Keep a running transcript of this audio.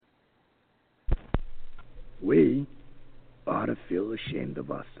We ought to feel ashamed of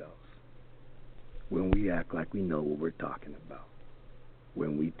ourselves when we act like we know what we're talking about,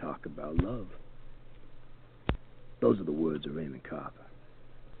 when we talk about love. Those are the words of Raymond Carver,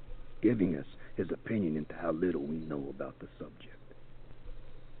 giving us his opinion into how little we know about the subject.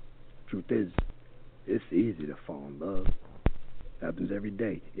 Truth is, it's easy to fall in love. Happens every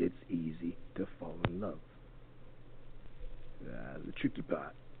day. It's easy to fall in love. The tricky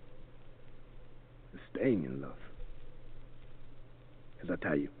part is staying in love. Because I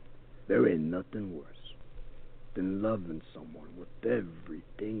tell you, there ain't nothing worse than loving someone with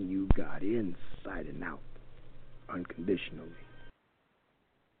everything you got inside and out, unconditionally.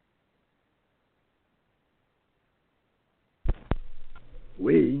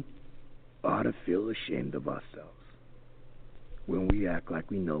 We ought to feel ashamed of ourselves when we act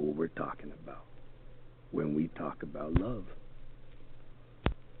like we know what we're talking about, when we talk about love.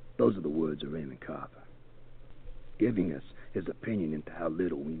 Those are the words of Raymond Carver, giving us his opinion into how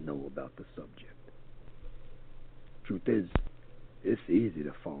little we know about the subject. Truth is, it's easy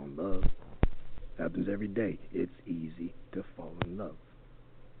to fall in love. Happens every day. It's easy to fall in love.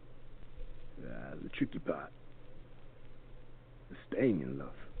 The tricky part is staying in love.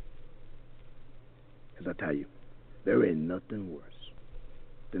 Because I tell you, there ain't nothing worse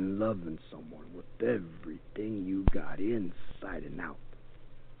than loving someone with everything you got inside and out,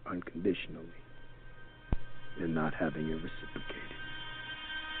 unconditionally, and not having it reciprocated.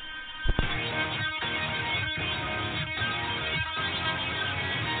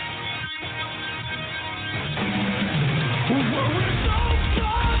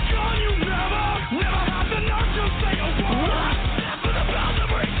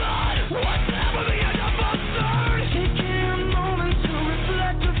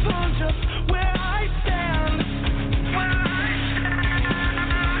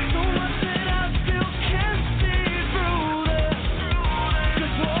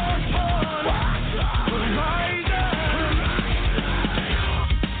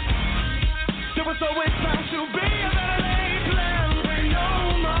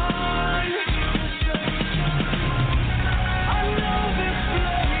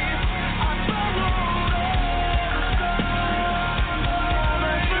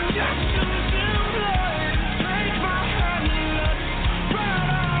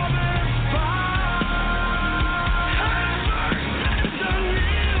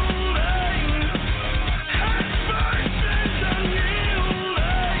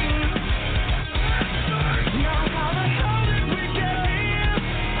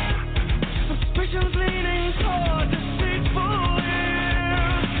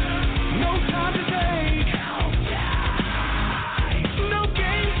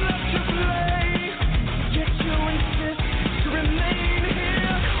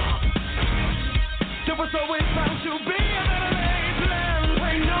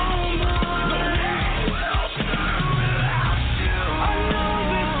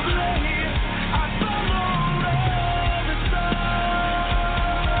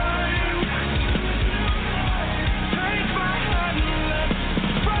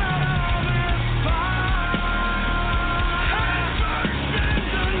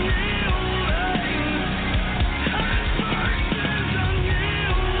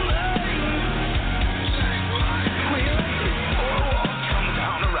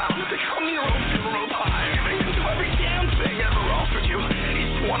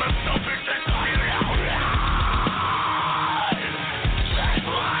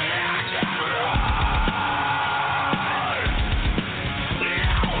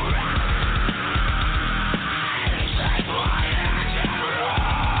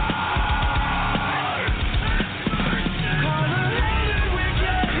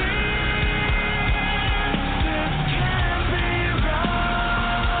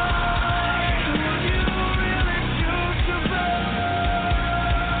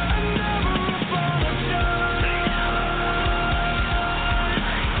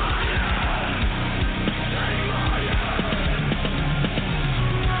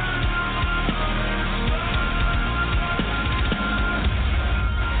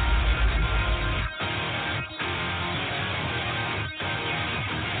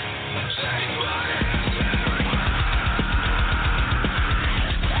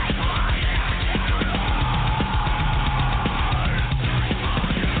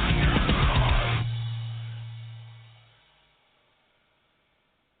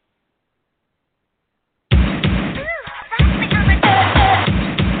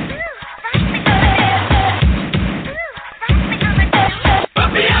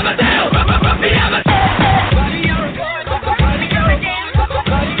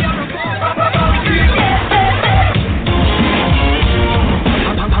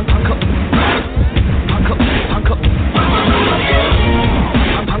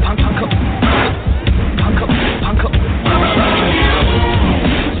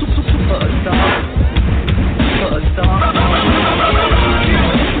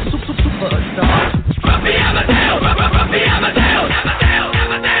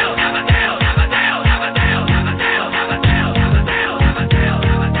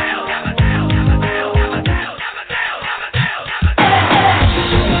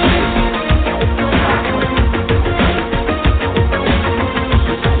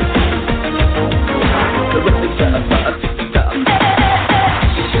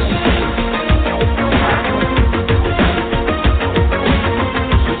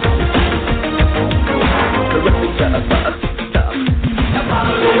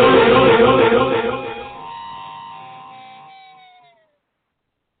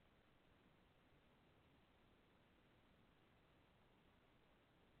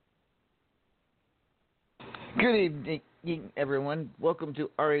 Good evening, everyone. Welcome to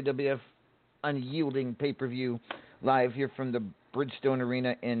RAWF Unyielding PPV, live here from the Bridgestone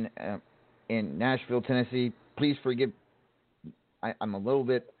Arena in Nashville, Tennessee. Please forgive, I'm a little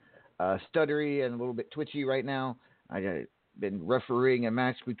bit stuttery and a little bit twitchy right now. I've been refereeing a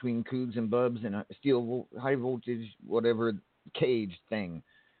match between Cougs and Bubs in a steel high voltage whatever cage thing,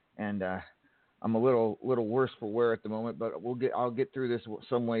 and I'm a little worse for wear at the moment, but I'll get through this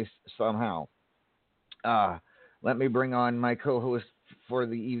some way somehow. Let me bring on my co-host for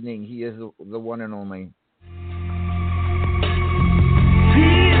the evening. He is the one and only. Please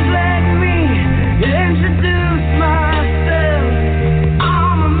let me introduce myself.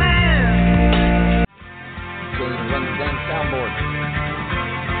 I'm a man. So you can run the damn soundboard.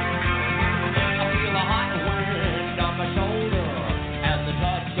 I feel a hot wind on my shoulder as the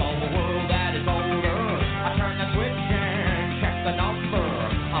touch of a world that is older. I turn the switch and check the number.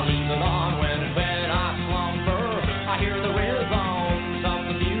 I leave it on when in bed I slumber. I hear the rhythms of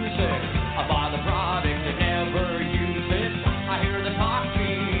the music. I buy the product and never use it. I hear the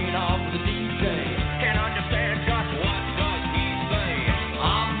talking of the DJ. Can't understand just what does he say.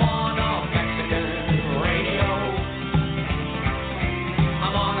 I'm on a Mexican radio.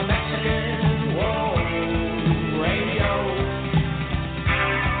 I'm on a Mexican radio.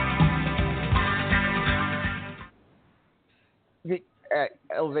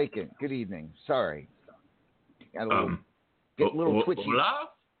 El Vacant, good evening. Sorry. Got a little twitchy. Hola?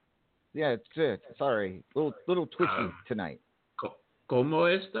 Yeah, it's it. Sorry. Little twitchy tonight. ¿Cómo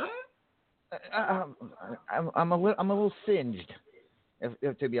está? I'm a little singed,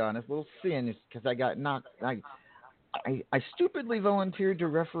 if to be honest, a little singed because I got knocked. I stupidly volunteered to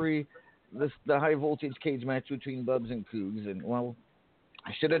referee the high voltage cage match between Bubs and Cougs, and well,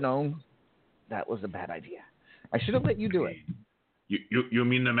 I should have known that was a bad idea. I should have let you do it. You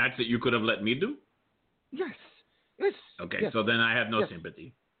mean the match that you could have let me do? Yes. Okay, yes. so then I have no Yes.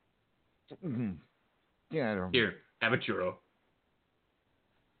 sympathy. Mm-hmm. Yeah, I don't. Here, have a churro.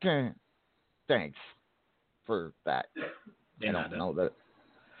 Okay. Thanks for that. De I nada. don't know that.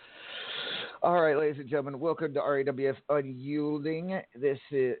 All right, ladies and gentlemen, welcome to RAWF Unyielding. This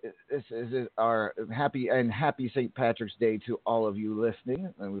is our happy St. Patrick's Day to all of you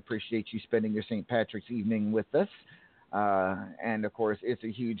listening, and we appreciate you spending your St. Patrick's evening with us. And of course, it's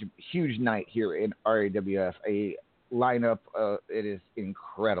a huge night here in RAWF. A lineup, it is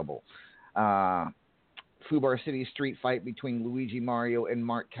incredible. Fubar City street fight between Luigi Mario and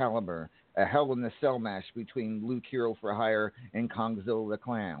Mark Caliber. A Hell in the Cell match between Luke Hero for Hire and Kongzilla the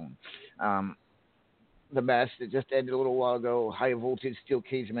Clown. The match that just ended a little while ago, high voltage steel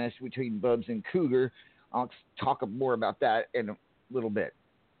cage match between Bubs and Cougar. I'll talk more about that in a little bit.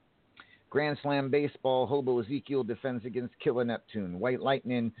 Grand Slam Baseball, Hobo Ezekiel defends against Killer Neptune. White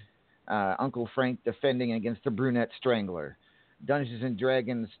Lightning, Uncle Frank defending against the Brunette Strangler. Dungeons and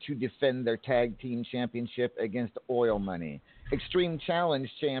Dragons to defend their tag team championship against Oil Money. Extreme Challenge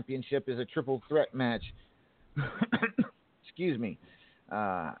Championship is a triple threat match. Excuse me.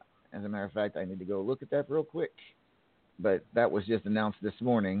 As a matter of fact, I need to go look at that real quick. But that was just announced this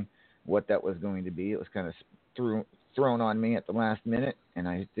morning what that was going to be. It was kind of thrown on me at the last minute, and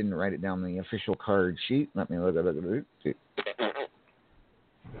I didn't write it down on the official card sheet. Let me look at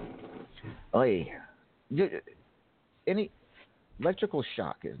it. Any electrical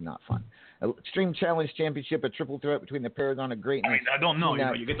shock is not fun. Extreme Challenge Championship, a triple threat between the Paragon of Greatness. I mean, I don't know.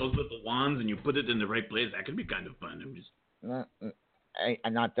 You get those little wands and you put it in the right place. That could be kind of fun.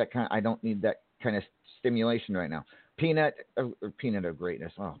 I'm not that kind. I don't need that kind of stimulation right now. Peanut of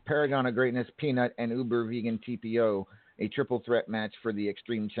Greatness. Oh, Paragon of Greatness, Peanut, and Uber Vegan TPO, a triple threat match for the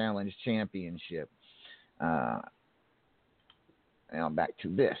Extreme Challenge Championship. Now back to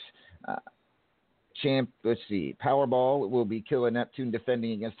this. Let's see. Powerball will be Killer Neptune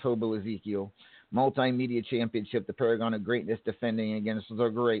defending against Hobo Ezekiel. Multimedia Championship, the Paragon of Greatness defending against the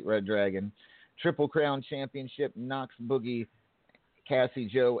Great Red Dragon. Triple Crown Championship, Knox Boogie, Cassie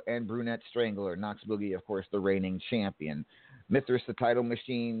Joe, and Brunette Strangler. Knox Boogie, of course, the reigning champion. Mithras, the title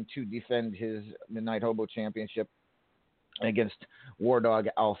machine, to defend his Midnight Hobo Championship against War Dog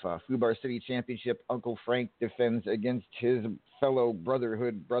Alpha. Fubar City Championship, Uncle Frank defends against his fellow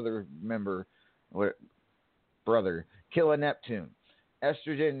brother member, Killer Neptune.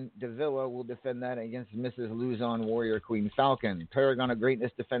 Estrogen Davila will defend that against Mrs. Luzon Warrior Queen Falcon. Paragon of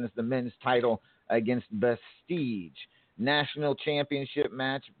Greatness defends the men's title against Prestige. National Championship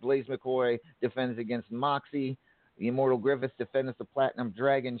match, Blaze McCoy defends against Moxie. The Immortal Griffiths defends the Platinum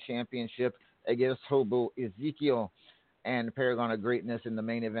Dragon Championship against Hobo Ezekiel. and Paragon of Greatness in the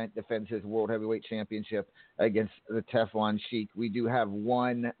main event defends his World Heavyweight Championship against the Teflon Sheik. We do have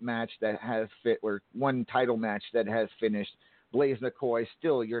one match that has one title match that has finished. Blaze McCoy,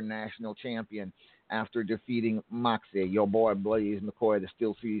 still your national champion after defeating Moxie. Your boy Blaze McCoy, the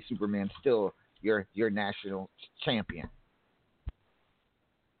Steel City Superman, still your national champion.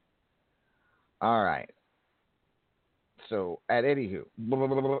 All right. So, at anywho,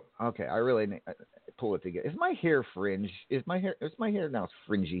 okay, I really need to pull it together. Is my hair fringe? Is my hair now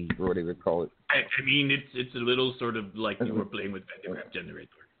fringy, or whatever you call it? I mean, it's a little sort of like you were playing with Vectograph Generator.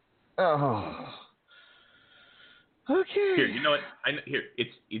 Oh. Okay. Here, you know what?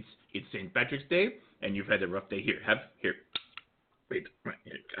 It's St. Patrick's Day, and you've had a rough day. Here. Wait, right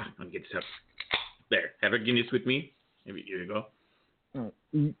here. I'll get this up. There, have a Guinness with me. Here you go.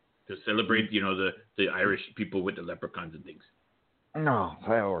 To celebrate, the Irish people with the leprechauns and things. No,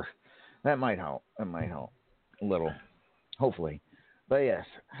 that might help. That might help a little, hopefully. But yes,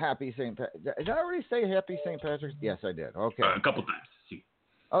 happy St. Patrick's. Did I already say happy St. Patrick's? Yes, I did. Okay. A couple times. See.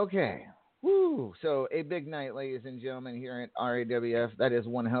 Okay. Woo! So a big night, ladies and gentlemen, here at RAWF. That is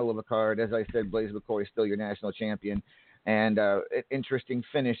one hell of a card. As I said, Blaze McCoy is still your national champion. And an interesting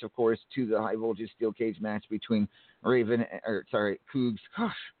finish, of course, to the high voltage steel cage match between Cougs.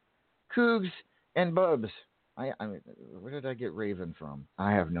 Gosh, Cougs and Bubs. I mean, where did I get Raven from?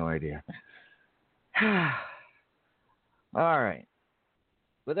 I have no idea. All right.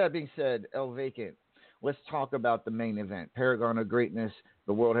 With that being said, El Vacant, let's talk about the main event. Paragon of Greatness,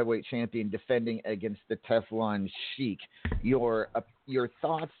 the World Heavyweight Champion, defending against the Teflon Sheik. Your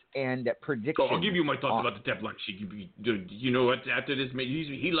thoughts and predictions. I'll give you my thoughts about the Teflon Sheik. You know what? After this,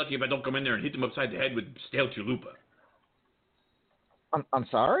 he's lucky if I don't come in there and hit him upside the head with stale chalupa. I'm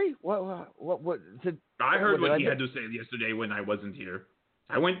sorry? What I heard what he had to say yesterday when I wasn't here.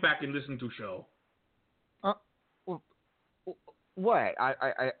 I went back and listened to show. What?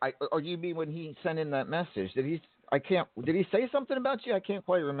 Or you mean when he sent in that message? Did he say something about you? I can't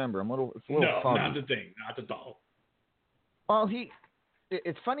quite remember. It's a little foggy. Not the thing. Not at all. Well,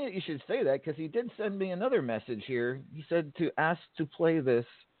 it's funny that you should say that because he did send me another message here. He said to ask to play this.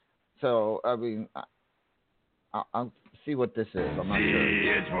 So, I mean, I'll see what this is. I'm not sure. C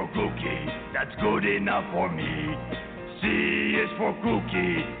is for cookie, that's good enough for me. C is for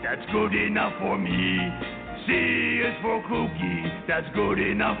cookie, that's good enough for me. C is for cookie, that's good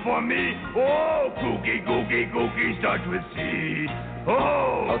enough for me. Oh, cookie starts with C.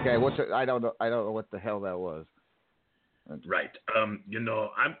 Oh. Okay, I don't know what the hell that was. Right.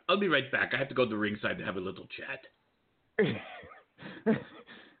 I'll be right back. I have to go to the ringside to have a little chat.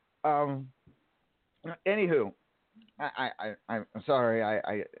 Anywho, I'm sorry.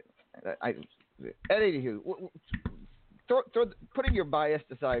 Anywho, putting your bias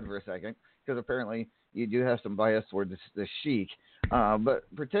aside for a second, because apparently you do have some bias toward the Sheik. But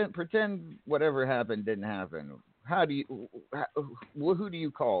pretend whatever happened didn't happen. Who do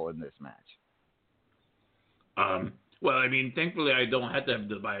you call in this match? Well, I mean, thankfully I don't have to have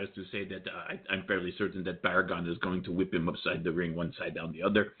the bias to say that I'm fairly certain that Paragon is going to whip him upside the ring, one side down the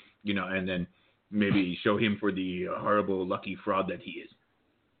other, and then maybe show him for the horrible lucky fraud that he is.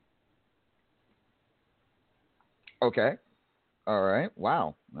 Okay. All right.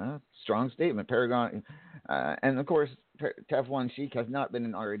 Wow. Strong statement. Paragon. And, of course, Teflon Sheik has not been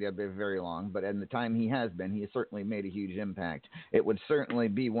in RAWF very long, but in the time he has been, he has certainly made a huge impact. It would certainly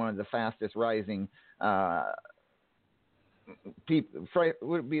be one of the fastest rising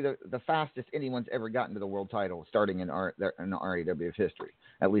would be the fastest anyone's ever gotten to the world title starting in RAWF history.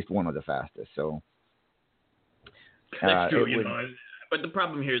 At least one of the fastest. So that's true, but the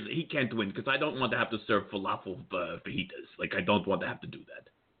problem here is that he can't win because I don't want to have to serve falafel fajitas. Like, I don't want to have to do that.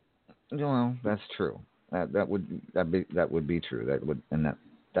 Well, that's true. That would be true.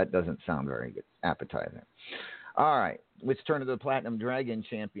 That doesn't sound very good, appetizing. All right, let's turn to the Platinum Dragon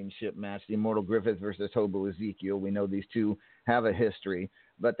Championship match: the Immortal Griffith versus Hobo Ezekiel. We know these two have a history,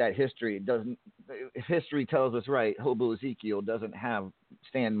 but that history doesn't. If history tells us right, Hobo Ezekiel doesn't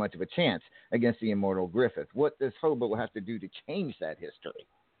stand much of a chance against the Immortal Griffith. What does Hobo have to do to change that history?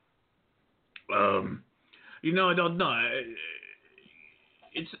 I don't know.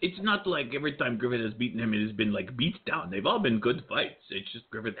 It's not like every time Griffith has beaten him, it has been like beat down. They've all been good fights. It's just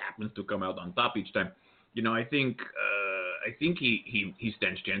Griffith happens to come out on top each time. I think he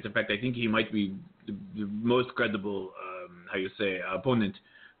stands chance. In fact, I think he might be the most credible, opponent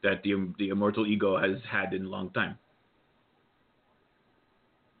that the Immortal Ego has had in a long time.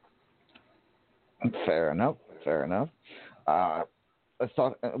 Fair enough. Let's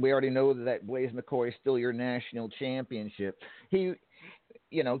talk. We already know that Blaze McCoy is still your national championship.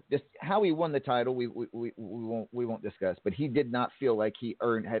 just how he won the title, we won't discuss. But he did not feel like he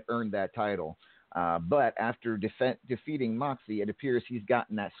had earned that title. But after defeating Moxie, it appears he's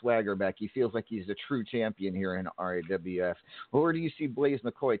gotten that swagger back. He feels like he's a true champion here in RAWF. Where do you see Blaze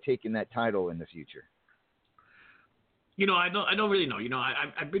McCoy taking that title in the future? I don't really know.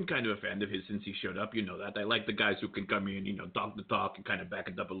 I've been kind of a fan of his since he showed up. You know that. I like the guys who can come in, talk the talk and kind of back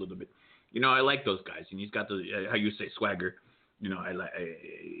it up a little bit. I like those guys, and he's got the how you say swagger.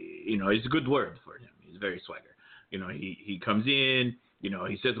 It's a good word for him. He's very swagger. He comes in.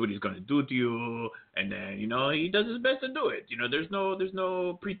 He says what he's going to do to you, and then he does his best to do it. There's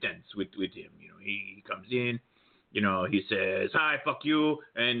no pretense with him. He comes in. He says hi, fuck you,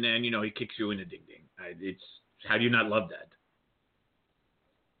 and then he kicks you in the ding ding. It's how do you not love that?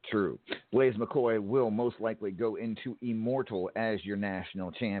 True. Blaze McCoy will most likely go into immortal as your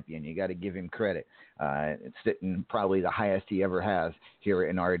national champion. You got to give him credit. It's sitting probably the highest he ever has here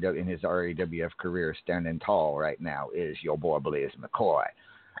in his RAWF career, standing tall right now is your boy Blaze McCoy.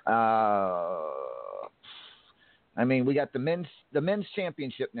 We got the men's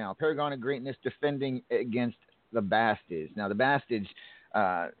championship now. Paragon of Greatness defending against the Bastards. Now the Bastards.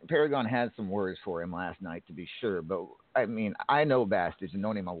 Paragon had some words for him last night, to be sure, but I know Bastards and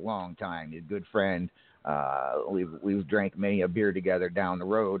known him a long time. He's a good friend. We've drank many a beer together down the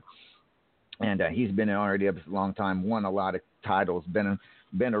road, and he's been in RAWF a long time. Won a lot of titles.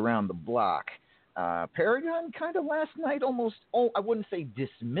 Been around the block. Paragon kind of last night almost. I wouldn't say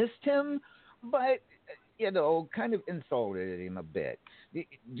dismissed him, but kind of insulted him a bit. Do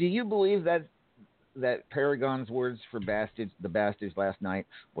you believe that Paragon's words for the Bastards last night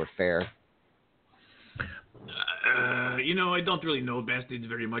were fair? I don't really know Bastards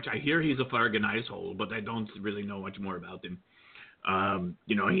very much. I hear he's a Farragon asshole, but I don't really know much more about him.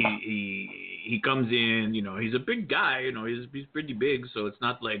 He comes in, he's a big guy, he's pretty big, so it's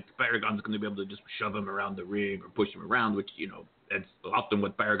not like Paragon's going to be able to just shove him around the ring or push him around, which, that's often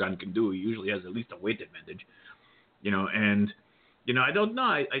what Paragon can do. He usually has at least a weight advantage, and I don't know.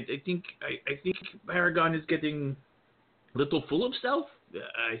 I think Paragon is getting a little full of self.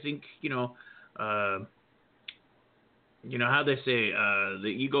 I think how they say the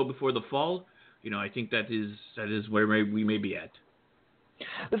ego before the fall. I think that is where we may be at.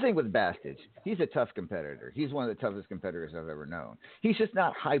 The thing with Bastards, he's a tough competitor. He's one of the toughest competitors I've ever known. He's just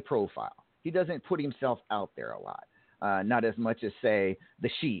not high profile. He doesn't put himself out there a lot. Not as much as say the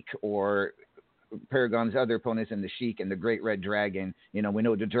Sheik or Paragon's other opponents in the Sheik and the Great Red Dragon. We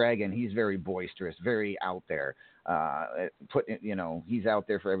know the Dragon, he's very boisterous, very out there. He's out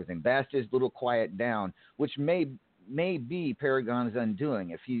there for everything. Bastards a little quiet down, which may be Paragon's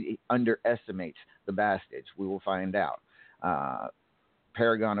undoing if he underestimates the Bastards. We will find out.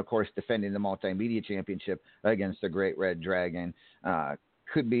 Paragon, of course, defending the multimedia championship against the Great Red Dragon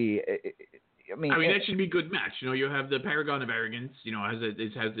could be. That should be a good match. You have the Paragon of Arrogance.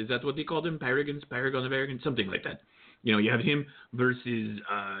 Is that what they called him? Paragon of Arrogance, something like that. You have him versus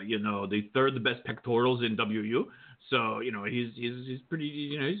the third best pectorals in WU. So he's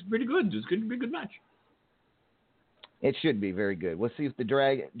pretty he's pretty good. It's going to be a good match. It should be very good. We'll see if the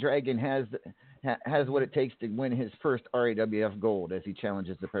Dragon has what it takes to win his first RAWF gold as he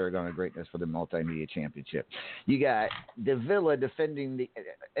challenges the Paragon of Greatness for the Multimedia Championship. You got Davila defending the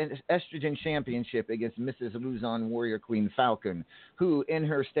Estrogen Championship against Mrs. Luzon Warrior Queen Falcon, who in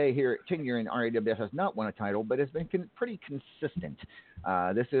her tenure in RAWF has not won a title, but has been pretty consistent.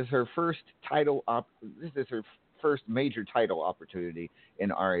 This is her first first major title opportunity in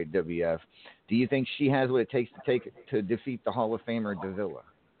RAWF. Do you think she has what it takes to defeat the Hall of Famer Davila?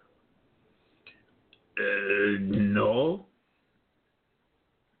 No.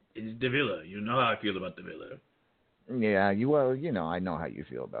 It's Davila. You know how I feel about Davila. Yeah, I know how you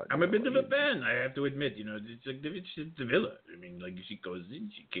feel about it. I'm a bit of a fan, I have to admit. It's like Davila. She goes in,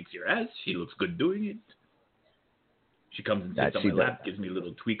 she kicks your ass, she looks good doing it. She comes and sits on my lap, gives me a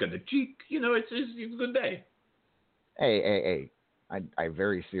little tweak on the cheek. It's a good day. Hey. I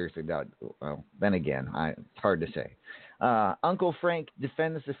very seriously doubt. Well, then again, it's hard to say. Uncle Frank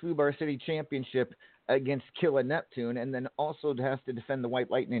defends the Fubar City Championship against Killa Neptune, and then also has to defend the White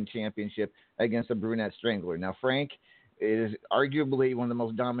Lightning Championship against the Brunette Strangler. Now, Frank is arguably one of the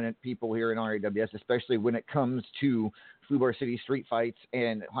most dominant people here in RAWS, especially when it comes to Fubar City street fights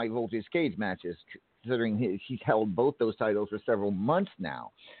and high voltage cage matches, considering he's held both those titles for several months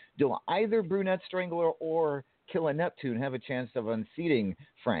now. Do either Brunette Strangler or Killa Neptune have a chance of unseating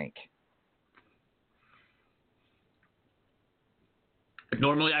Frank?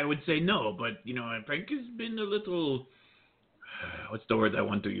 Normally I would say no, but Frank has been a little what's the word I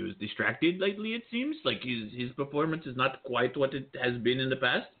want to use? Distracted lately, it seems. Like his performance is not quite what it has been in the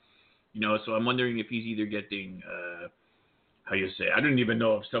past. So I'm wondering if he's either getting, how you say, I don't even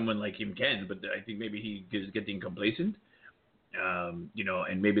know if someone like him can, but I think maybe he is getting complacent.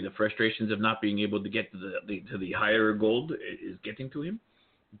 And maybe the frustrations of not being able to get to the higher gold is getting to him.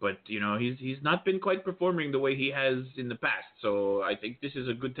 But he's not been quite performing the way he has in the past. So I think this is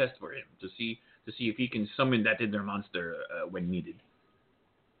a good test for him to see if he can summon that inner monster when needed.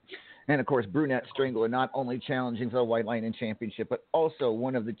 And, of course, Brunette Strangler not only challenging for the White Lightning Championship, but also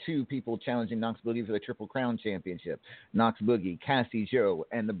one of the two people challenging Knox Boogie for the Triple Crown Championship. Knox Boogie, Cassie Joe,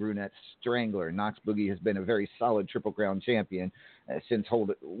 and the Brunette Strangler. Knox Boogie has been a very solid Triple Crown champion since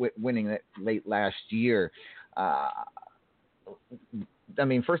winning it late last year.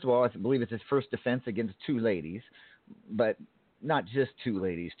 First of all, I believe it's his first defense against two ladies, but not just two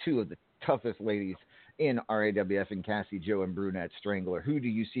ladies, two of the toughest ladies in RAWF and Cassie Joe and Brunette Strangler. Who do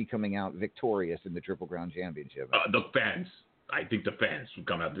you see coming out victorious in the Triple Crown Championship? The fans. I think the fans will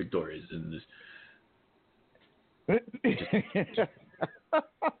come out victorious in this. I have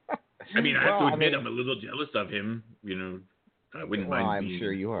to admit, I'm a little jealous of him. I wouldn't mind. I'm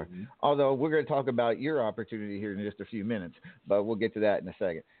sure you are. Although we're going to talk about your opportunity here in just a few minutes, but we'll get to that in a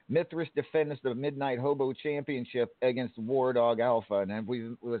second. Mithras defends the Midnight Hobo Championship against War Dog Alpha, and as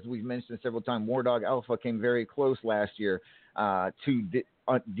we've mentioned several times, War Dog Alpha came very close last year to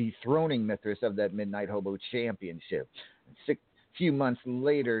dethroning Mithras of that Midnight Hobo Championship. Few months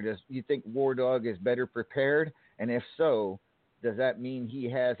later, do you think War Dog is better prepared? And if so, does that mean he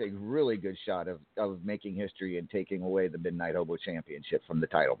has a really good shot of making history and taking away the Midnight Hobo Championship from the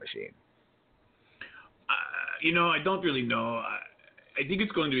title machine? I don't really know. I think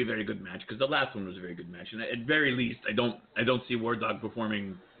it's going to be a very good match because the last one was a very good match, and at very least, I don't see War Dog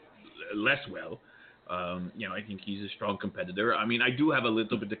performing less well. I think he's a strong competitor. I do have a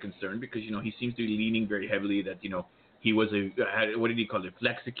little bit of concern because he seems to be leaning very heavily that he was what did he call it,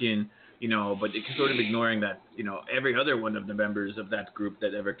 Flexican. But it's sort of ignoring that, every other one of the members of that group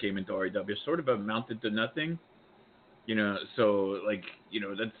that ever came into RAW sort of amounted to nothing, so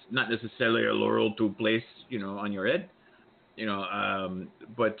that's not necessarily a laurel to place, on your head,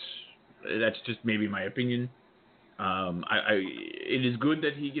 but that's just maybe my opinion. It is good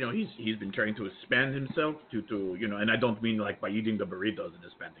that he's been trying to expand himself to and I don't mean like by eating the burritos and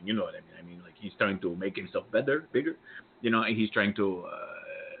expanding, you know what I mean? I mean like he's trying to make himself bigger, and he's trying to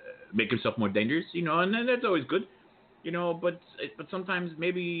make himself more dangerous, and that's always good, but sometimes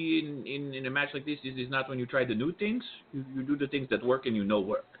maybe in a match like this is not when you try the new things, you do the things that work and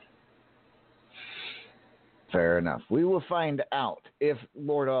work. Fair enough. We will find out if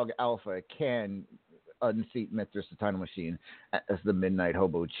War Dog Alpha can unseat Mithras the Title Machine as the Midnight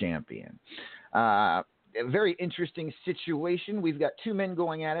Hobo Champion. A very interesting situation. We've got two men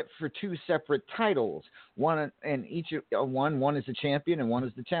going at it for two separate titles. One is the champion and one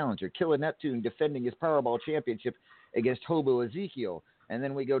is the challenger. Killer Neptune defending his Powerball Championship against Hobo Ezekiel. And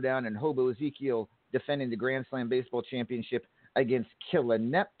then we go down and Hobo Ezekiel defending the Grand Slam Baseball Championship against Killer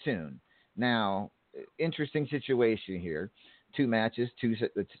Neptune. Now, interesting situation here. Two matches,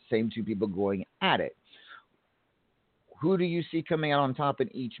 the same two people going at it. Who do you see coming out on top in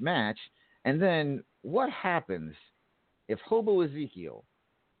each match? And then what happens if Hobo Ezekiel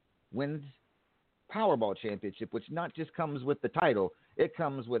wins Powerball Championship, which not just comes with the title, it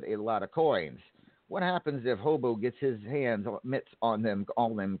comes with a lot of coins? What happens if Hobo gets his hands mitts on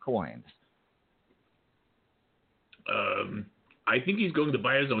all them coins? I think he's going to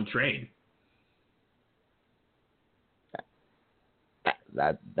buy his own train.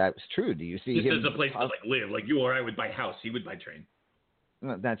 That's true. Do you see this him? This is a place to live. Like you or I would buy house. He would buy train.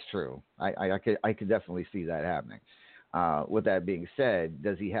 That's true. I could definitely see that happening. With that being said,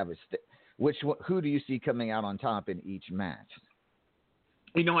 does he have who do you see coming out on top in each match?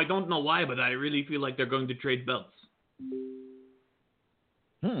 I don't know why, but I really feel like they're going to trade belts.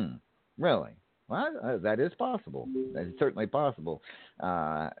 Really? Well, that is possible. That is certainly possible.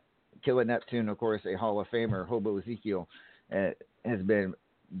 Killer Neptune, of course, a Hall of Famer. Hobo Ezekiel has been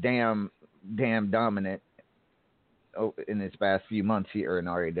damn dominant in his past few months here in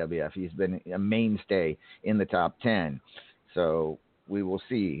RAWF. He's been a mainstay in the top 10. So we will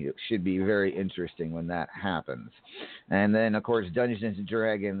see. It should be very interesting when that happens. And then, of course, Dungeons &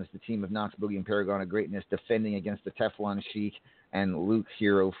 Dragons, the team of Knox Boogie and Paragon of Greatness, defending against the Teflon Sheik and Luke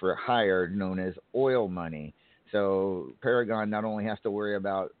Hero for Hire, known as Oil Money. So Paragon not only has to worry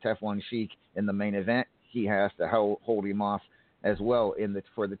about Teflon Sheik in the main event, he has to hold him off as well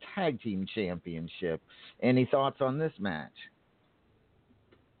for the tag team championship. Any thoughts on this match?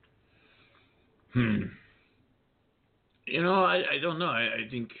 I don't know. I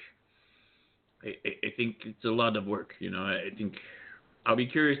think it's a lot of work. I think I'll be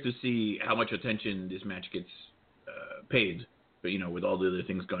curious to see how much attention this match gets paid. But with all the other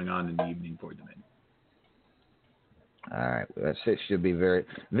things going on in the evening for the men. All right, it should be very,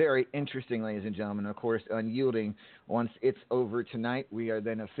 very interesting, ladies and gentlemen. Of course, Unyielding, once it's over tonight, we are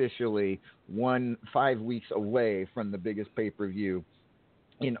then officially 5 weeks away from the biggest pay-per-view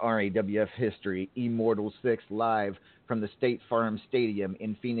in RAWF history, Immortal 6, live from the State Farm Stadium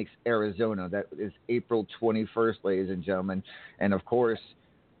in Phoenix, Arizona. That is April 21st, ladies and gentlemen. And, of course,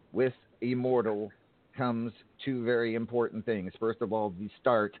 with Immortal comes two very important things. First of all, the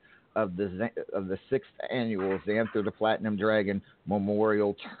start of the 6th annual Xanther the Platinum Dragon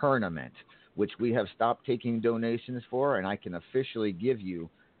Memorial Tournament, which we have stopped taking donations for, and I can officially give you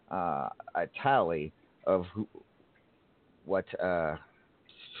a tally of what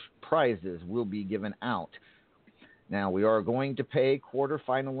prizes will be given out. Now, we are going to pay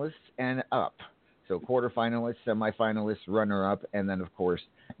quarterfinalists and up. So quarterfinalists, semifinalists, runner-up, and then, of course,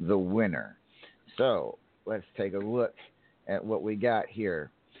 the winner. So let's take a look at what we got here.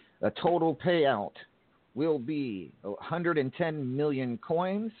 The total payout will be 110 million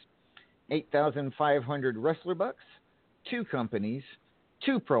coins, 8,500 wrestler bucks, 2 companies,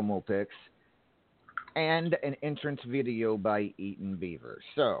 2 promo picks, and an entrance video by Eaton Beaver.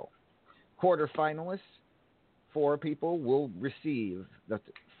 So, quarterfinalists, 4 people will receive the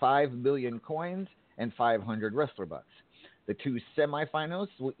 5 million coins and 500 wrestler bucks. The 2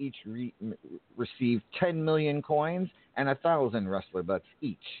 semifinalists will each receive 10 million coins and 1,000 wrestler bucks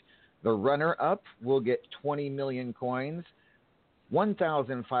each. The runner-up will get 20 million coins,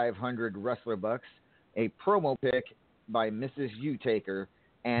 1,500 wrestler bucks, a promo pick by Mrs. U-Taker,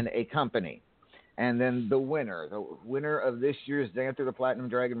 and a company. And then the winner of this year's Xanther the Platinum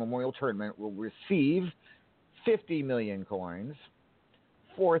Dragon Memorial Tournament will receive 50 million coins,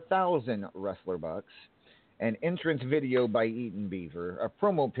 4,000 wrestler bucks, an entrance video by Eaton Beaver, a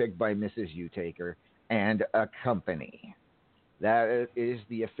promo pick by Mrs. U-Taker, and a company. That is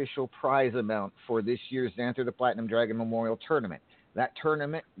the official prize amount for this year's Xanther the Platinum Dragon Memorial Tournament. That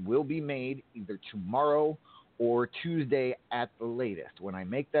tournament will be made either tomorrow or Tuesday at the latest. When I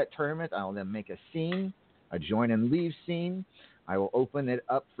make that tournament, I'll then make a scene, a join and leave scene. I will open it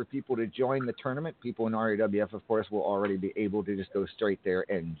up for people to join the tournament. People in RAWF, of course, will already be able to just go straight there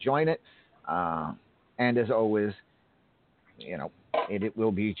and join it. And as always, it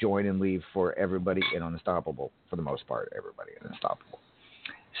will be join and leave for everybody in Unstoppable. For the most part, everybody in Unstoppable.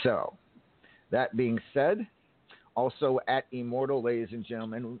 So, that being said, also at Immortal, ladies and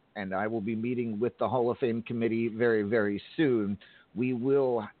gentlemen, and I will be meeting with the Hall of Fame committee very, very soon. We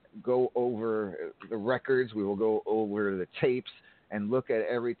will go over the records. We will go over the tapes and look at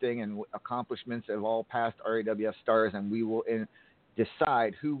everything and accomplishments of all past RAWF stars, and we will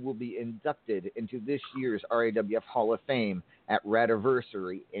decide who will be inducted into this year's RAWF Hall of Fame at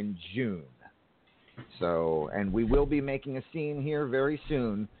Radiversary in June. So, and we will be making a scene here very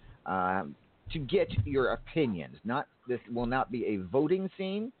soon to get your opinions. This will not be a voting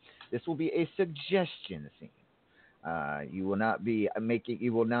scene. This will be a suggestion scene. You will not be making.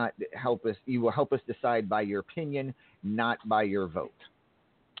 You will not help us. You will help us decide by your opinion, not by your vote.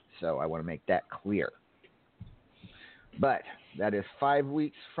 So I want to make that clear. But that is 5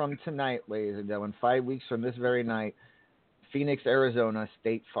 weeks from tonight, ladies and gentlemen. 5 weeks from this very night, Phoenix, Arizona,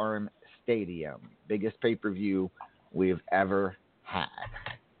 State Farm Stadium. Biggest pay-per-view we've ever had.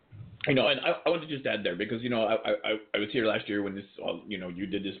 And I want to just add there because, I was here last year when this, you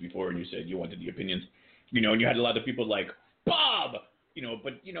did this before and you said you wanted the opinions, and you had a lot of people like, Bob,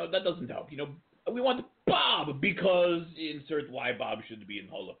 but, that doesn't help. We want Bob because insert why Bob should be in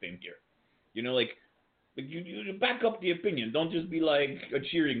Hall of Fame here. You back up the opinion. Don't just be like a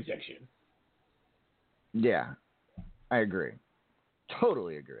cheering section. Yeah, I agree.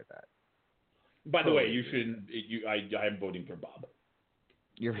 Totally agree with that. By the way, you shouldn't. I am voting for Bob.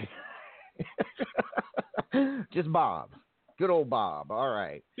 You're just Bob. Good old Bob. All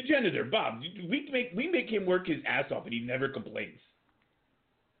right. The janitor, Bob. We make him work his ass off, and he never complains.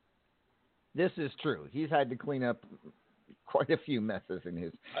 This is true. He's had to clean up quite a few messes in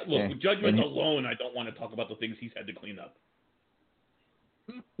his. Look, judgment alone, I don't want to talk about the things he's had to clean up.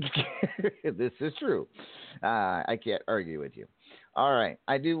 This is true. I can't argue with you. All right.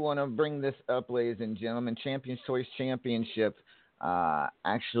 I do want to bring this up, ladies and gentlemen. Champions Choice Championship.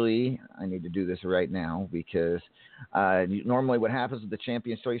 Actually, I need to do this right now because normally what happens with the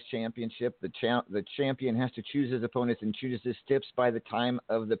Champions Choice Championship, the champion has to choose his opponents and chooses his tips by the time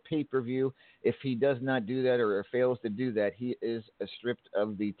of the pay-per-view. If he does not do that or fails to do that, he is stripped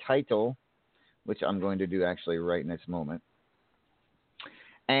of the title which I'm going to do actually right next moment.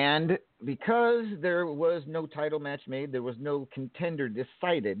 And because there was no title match made, there was no contender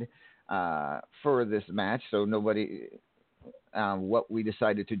decided for this match, so nobody. What we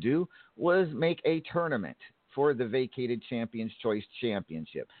decided to do was make a tournament for the vacated Champions Choice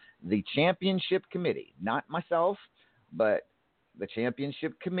Championship. The Championship Committee, not myself, but the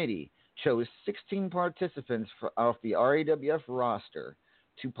Championship Committee chose 16 participants off the RAWF roster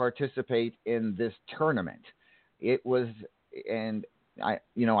to participate in this tournament. It was, and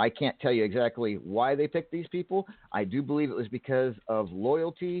I can't tell you exactly why they picked these people. I do believe it was because of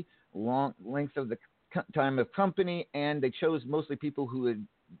loyalty, long length of the time of company, and they chose mostly people who had,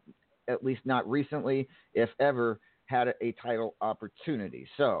 at least not recently, if ever, had a title opportunity.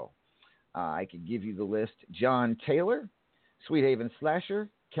 So I could give you the list: John Taylor, Sweet Haven Slasher,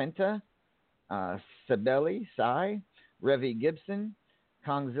 Kenta, Sabelli, Sai, Revy Gibson,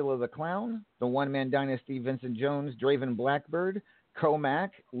 Kongzilla the Clown, the One Man Dynasty, Vincent Jones, Draven Blackbird,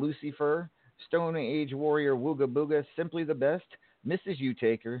 Comac, Lucifer, Stone Age Warrior, Wooga Booga, Simply the Best, Mrs.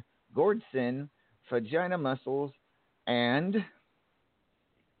 Utaker, Gord Sin, Vagina Muscles, and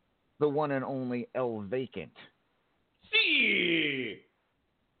the one and only El Vacant. See.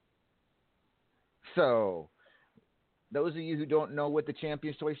 So, those of you who don't know what the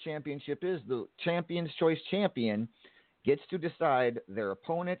Champions Choice Championship is, the Champions Choice Champion gets to decide their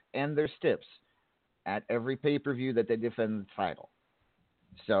opponent and their stips at every pay-per-view that they defend the title.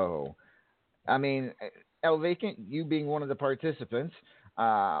 So, I mean, El Vacant, you being one of the participants,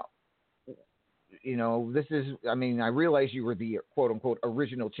 this is, I realize you were the quote-unquote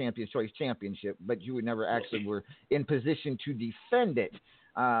original Champions Choice Championship, but you never actually were in position to defend it.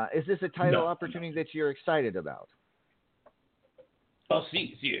 Is this a title opportunity that you're excited about? Well,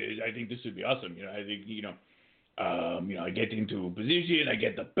 see, I think this would be awesome. I think, I get into position, I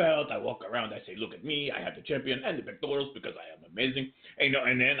get the belt, I walk around, I say, look at me, I have the champion and the pectorals because I am amazing.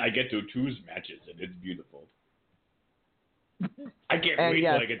 And then I get to choose matches, and it's beautiful. I can't wait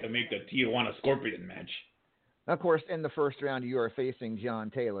till I get to make the Tijuana Scorpion match. Of course, in the first round, you are facing John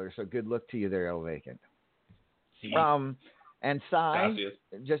Taylor, so good luck to you there, El Vacant. See? And Sai,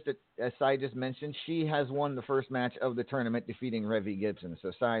 Gracias. as Sai just mentioned, she has won the first match of the tournament, defeating Revy Gibson.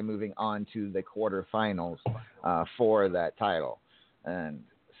 So Sai moving on to the quarterfinals for that title. And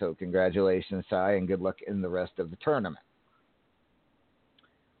so congratulations, Sai, and good luck in the rest of the tournament.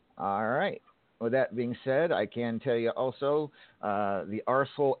 All right. With that being said, I can tell you also the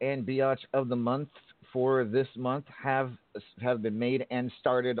Arsehole and Biatch of the month for this month have been made and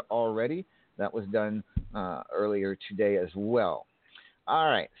started already. That was done earlier today as well. All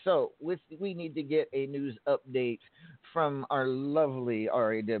right, so we need to get a news update from our lovely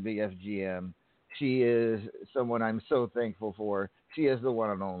RAWF GM. She is someone I'm so thankful for. She is the one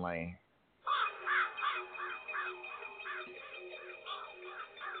and only.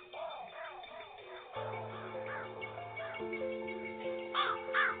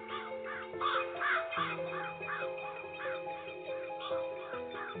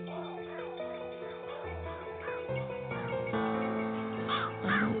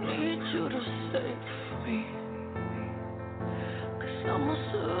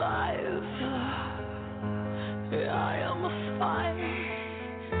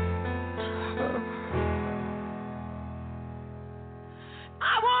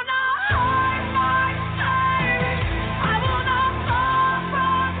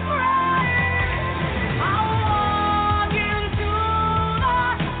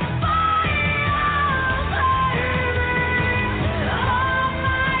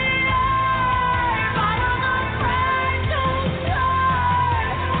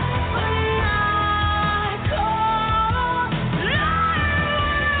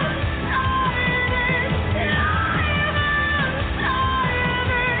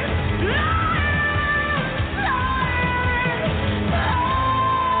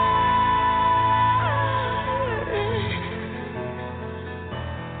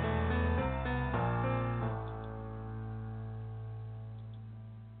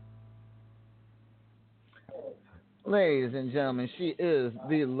 Ladies and gentlemen, she is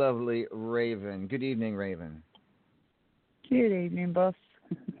the lovely Raven. Good evening, Raven. Good evening, boss.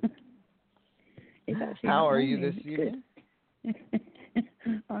 How are you this evening?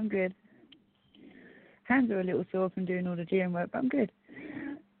 I'm good. Hands are a little sore from doing all the GM work, but I'm good.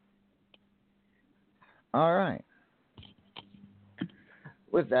 All right.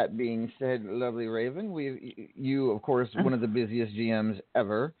 With that being said, lovely Raven, you, of course, one of the busiest GMs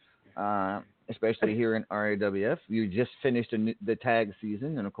ever, especially here in RAWF. You just finished the tag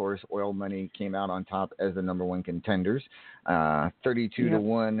season, and, of course, Oil Money came out on top as the number one contenders.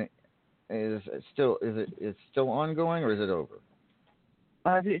 32-1 it's still ongoing or is it over?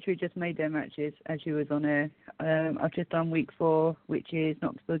 I've literally just made their matches as you was on air. I've just done week 4, which is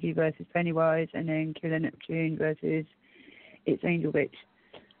Knox Boogie versus Pennywise, and then Killer Neptune versus It's Angel Bitch.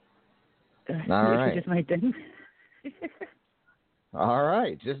 All right. Just made them. All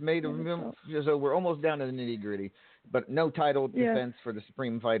right, just made them. So we're almost down to the nitty gritty, but no title defense for the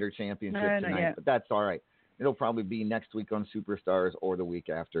Supreme Fighter Championship tonight. But that's all right. It'll probably be next week on Superstars or the week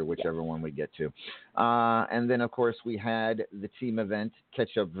after, whichever one we get to. And then, of course, we had the team event,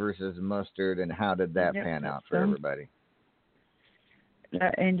 Ketchup versus Mustard, and how did that pan out for everybody?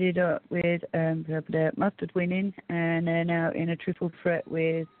 That ended up with Mustard winning, and they're now in a triple threat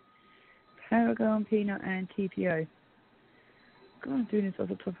with Paragon, Peanut, and TPO. God, I'm doing this off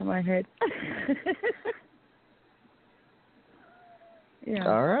the top of my head.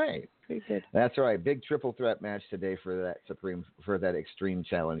 All right. Pretty good. That's right. Big triple threat match today for that Extreme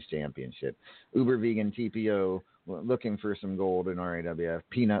Challenge Championship. Uber Vegan TPO looking for some gold in RAWF.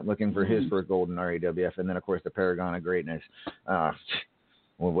 Peanut looking for his first gold in RAWF, and then of course the Paragon of Greatness.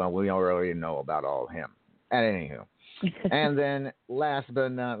 Well, we already know about all of him. And anywho, and then last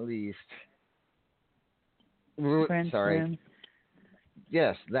but not least, sorry.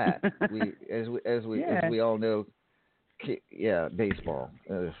 Yes, that as we all know, baseball.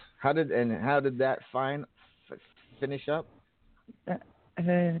 How did that finish up? That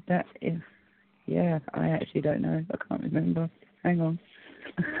is, I actually don't know. I can't remember. Hang on.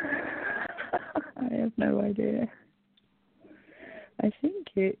 I have no idea. I think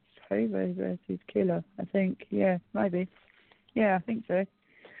it's Hobo versus Killer. I think, maybe. Yeah, I think so.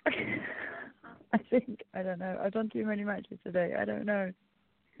 I don't know. I've done too many matches today. I don't know.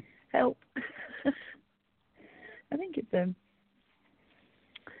 Help. I think it's them.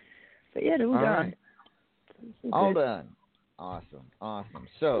 But yeah, they're all done. Right. All done. Awesome.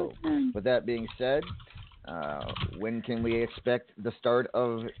 So, with that being said, when can we expect the start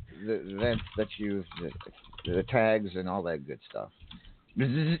of the events that the tags and all that good stuff?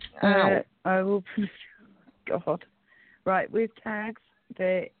 I will. God. Right, with tags,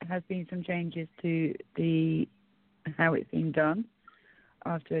 there has been some changes to how it's been done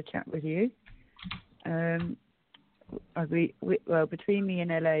after a chat with you. Between me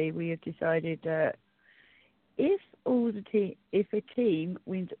and LA, we have decided that if a team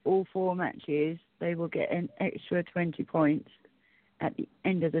wins all 4 matches, they will get an extra 20 points at the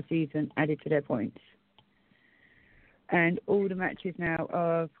end of the season added to their points. And all the matches now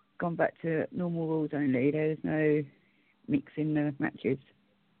have gone back to normal rules only. There's no mixing the matches.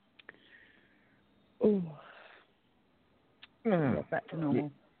 Oh, back to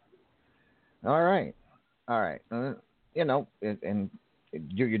normal. All right. And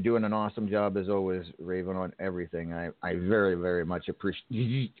you're doing an awesome job as always, Raven, on everything. I very, very much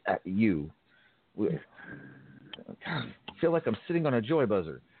appreciate you. I feel like I'm sitting on a joy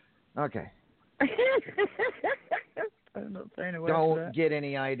buzzer. Okay. I'm not saying a word. Don't get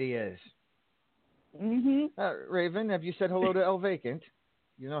any ideas. Raven, have you said hello to El Vacant?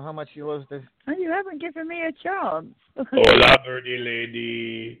 You know how much he loves to... Oh, you haven't given me a chance. Hola, birdie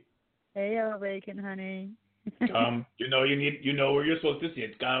lady. Hey, El Vacant, honey. Come. You know where you're supposed to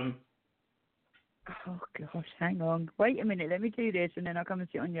sit. Come. Oh, gosh, hang on. Wait a minute. Let me do this, and then I'll come and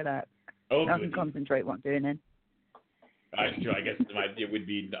sit on your lap. Oh, I can concentrate what I'm doing then. Sure, I guess it would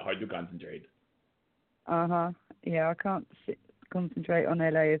be hard to concentrate. Uh-huh. Yeah, I can't concentrate on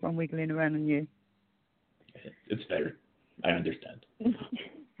LA if I'm wiggling around on you. It's fair. I understand.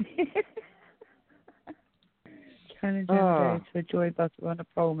 Challenge to a joy buzzer on a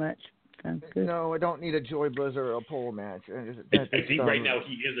pole match. Sounds good. No, I don't need a joy buzzer or a pole match. I think right now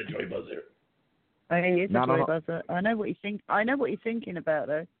he is a joy buzzer. Oh, he is a joy buzzer. I know what he's thinking about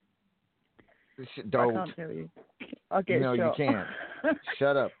though. Don't. I can't tell you. I'll get shot. No, you can't.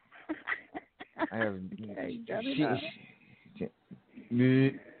 Shut up. I have.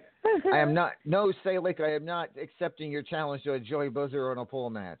 I am not. No, Salik, I am not accepting your challenge to a joy buzzer on a pole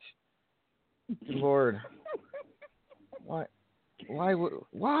match. Lord. Why?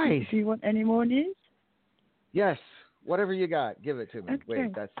 Why? Do you want any more news? Yes. Whatever you got, give it to me. Okay.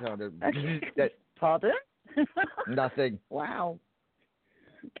 Wait, that sounded. Pardon? Nothing. Wow.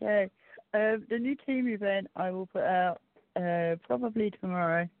 Okay. The new team event I will put out probably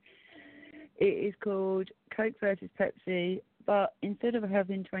tomorrow. It is called Coke versus Pepsi, but instead of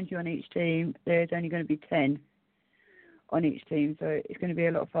having 20 on each team, there's only going to be 10 on each team, so it's going to be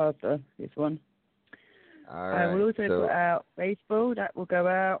a lot faster, this one. All right, I will also put out baseball. That will go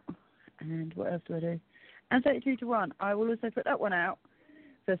out. And what else do I do? And 32 to 1. I will also put that one out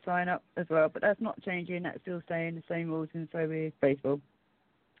for sign up as well, but that's not changing. That's still staying the same rules, and so with baseball.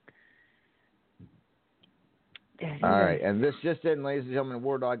 All right, and this just in, ladies and gentlemen,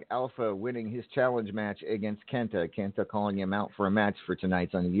 War Dog Alpha winning his challenge match against Kenta. Kenta calling him out for a match for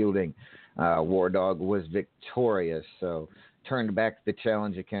tonight's Unyielding. War Dog was victorious, so turned back the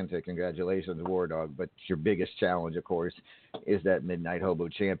challenge of Kenta. Congratulations, War Dog. But your biggest challenge, of course, is that Midnight Hobo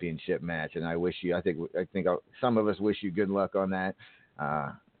Championship match, and I think some of us wish you good luck on that.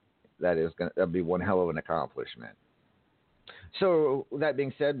 That'll be one hell of an accomplishment. So that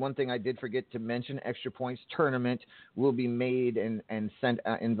being said, one thing I did forget to mention: Extra Points tournament will be made and sent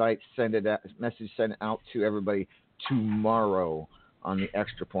message sent out to everybody tomorrow on the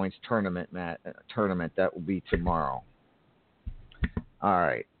Extra Points tournament. That will be tomorrow. All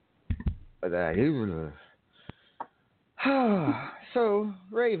right. So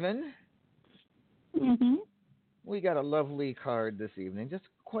Raven, we got a lovely card this evening. Just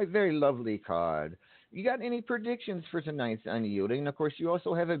quite very lovely card. You got any predictions for tonight's Unyielding? And of course, you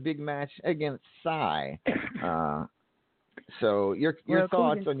also have a big match against Psy. So your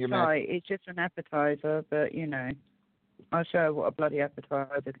thoughts on your match? It's just an appetizer, but I'll show her what a bloody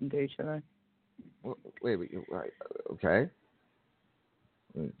appetizer can do, shall I? Wait, okay.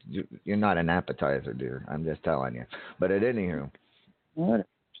 You're not an appetizer, dear. I'm just telling you. But at anywho. What?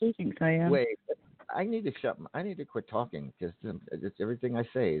 She thinks I am. Wait. I need to quit talking because everything I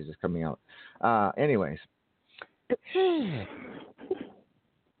say is just coming out. Anyways,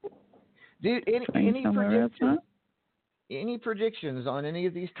 any predictions on any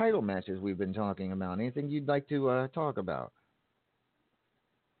of these title matches we've been talking about? Anything you'd like to talk about?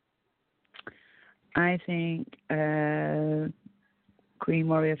 I think Queen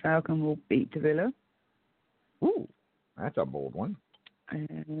Warrior Falcon will beat Davila. Ooh, that's a bold one.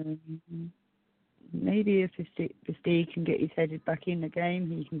 Maybe if Mystique can get his headed back in the game,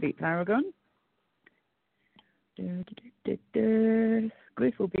 he can beat Paragon.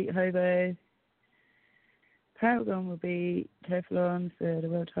 Griff will beat Hobo. Paragon will beat Teflon for the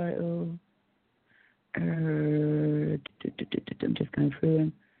world title. I'm just going through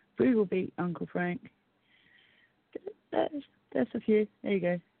them. Bree will beat Uncle Frank. That's a few. There you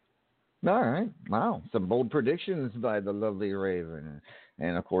go. All right. Wow. Some bold predictions by the lovely Raven.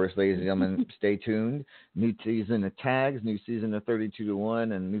 And, of course, ladies and gentlemen, stay tuned. New season of tags, new season of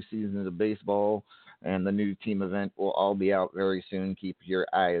 32-1, and new season of baseball, and the new team event will all be out very soon. Keep your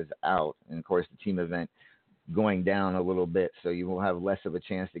eyes out. And, of course, the team event going down a little bit, so you will have less of a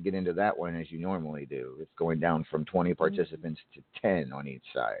chance to get into that one as you normally do. It's going down from 20 participants to 10 on each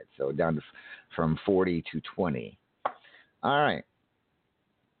side, so down from 40 to 20. All right.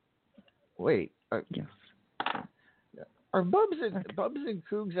 Wait. Yes. Are Bubs and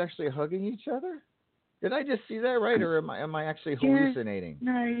Cougs actually hugging each other? Did I just see that right, or am I actually hallucinating?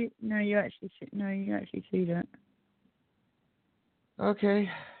 No, you actually see that. Okay.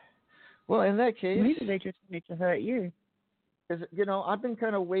 Well, in that case, maybe they just wanted to hurt you. Because I've been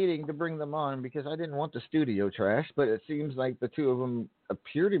kind of waiting to bring them on because I didn't want the studio trash, but it seems like the two of them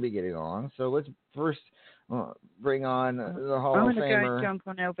appear to be getting on. So let's first bring on the Hall of Famer. I'm going to go and jump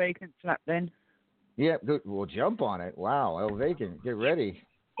on El Vacant's lap then. Yeah, good. We'll jump on it. Wow, El Vacant, get ready.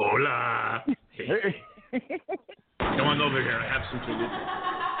 Hola. Hey. Come on over here. Have some chicken.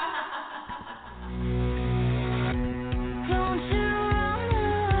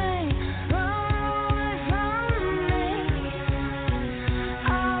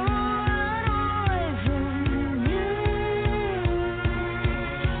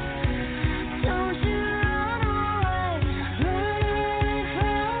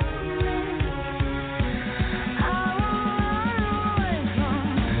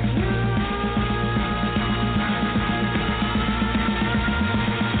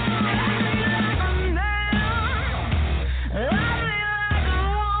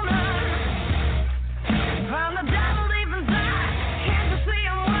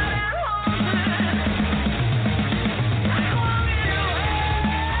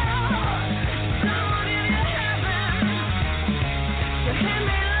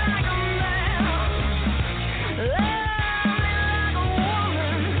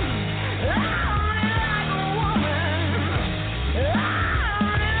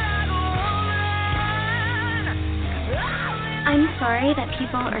 I'm sorry that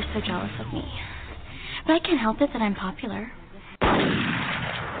people are so jealous of me, but I can't help it that I'm popular.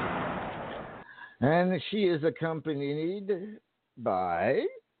 And she is accompanied by...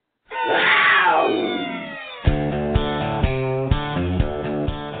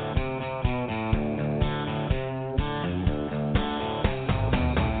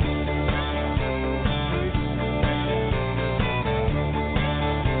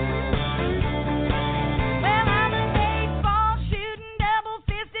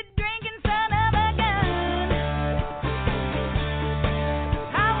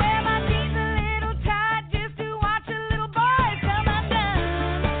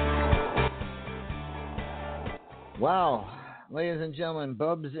 Ladies and gentlemen,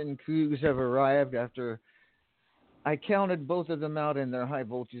 Bubs and Cougs have arrived after I counted both of them out in their high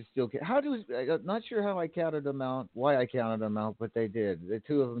voltage steel. I'm not sure how I counted them out, why I counted them out, but they did. The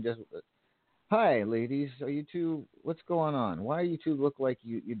two of them just. Hi, ladies. Are you two? What's going on? Why you two look like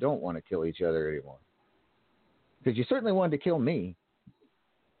you don't want to kill each other anymore? Because you certainly wanted to kill me.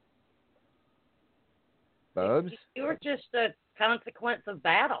 Bubs? You were just a consequence of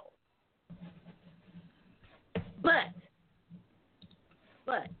battle.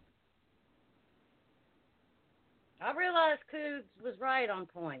 But I realized Cougs was right on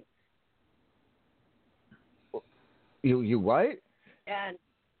point. You what? And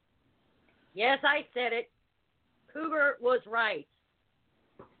yes, I said it. Cougar was right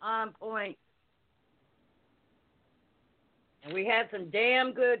on point. And we had some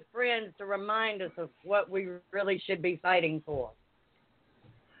damn good friends to remind us of what we really should be fighting for.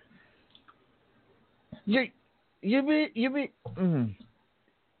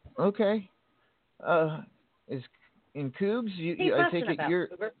 Okay. Is in Cougs, I take it you're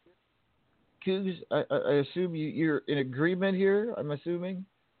Cougar? Cougs. I assume you're in agreement here. I'm assuming.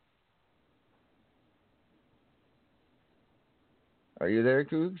 Are you there,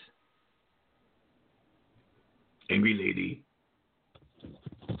 Cougs? Angry lady.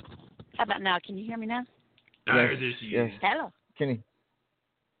 How about now? Can you hear me now? Yes. Hello. Can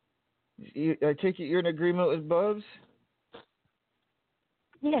I take it you're in agreement with Bubs?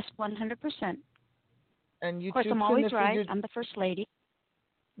 Yes, 100%. And you of course, I'm always right. I'm the first lady.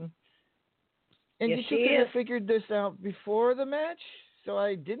 And yes, you two could have figured this out before the match, so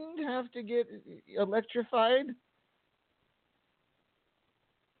I didn't have to get electrified.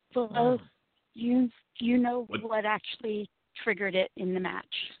 Well, you know what actually triggered it in the match.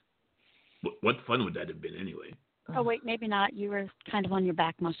 What fun would that have been anyway? Oh, wait, maybe not. You were kind of on your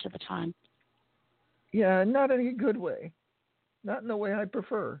back most of the time. Yeah, not in a good way. Not in the way I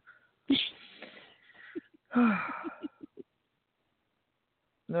prefer.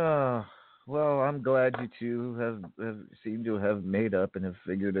 Well, I'm glad you two have seemed to have made up and have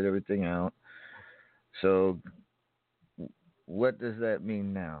figured everything out. So, what does that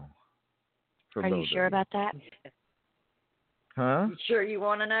mean now? Are you sure about that? Huh? You sure you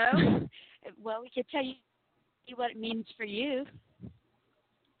want to know? Well, we could tell you what it means for you.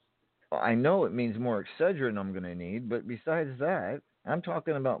 Well, I know it means more Excedrin I'm going to need, but besides that, I'm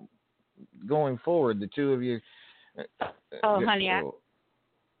talking about going forward, the two of you. Honey,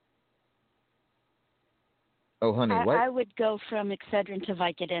 honey, what? I would go from Excedrin to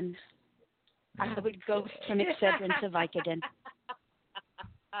Vicodin. I would go from Excedrin to Vicodin.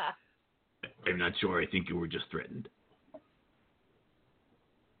 I'm not sure. I think you were just threatened.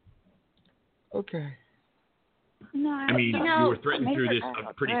 Okay. No, I mean, you were threatened through this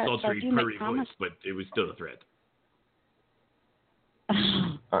pretty sultry, purry voice, but it was still a threat.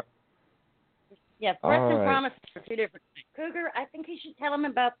 Yeah, threats and promises are two different things. Cougar, I think you should tell him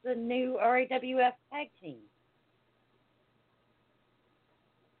about the new RAWF tag team.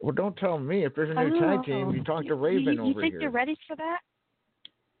 Well, don't tell me. If there's a new tag team, you talk to Raven over here. You think they're ready for that?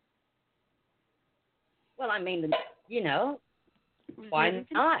 Well, I mean, why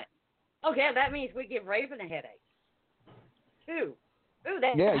not? Okay, that means we give Raven a headache. Ooh,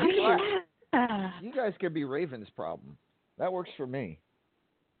 that. Yeah, you guys could be Raven's problem. That works for me.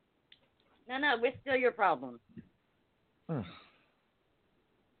 No, we're still your problem. Oh,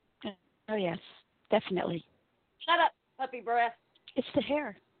 yes, definitely. Shut up, puppy breath. It's the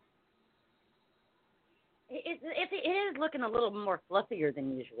hair. It is looking a little more fluffier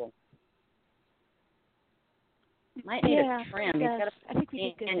than usual. Might need a trim. I think we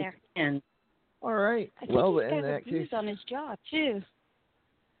did good there. All right. I think he's got a bruise on his jaw too.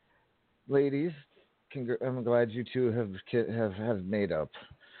 Ladies, I'm glad you two have made up.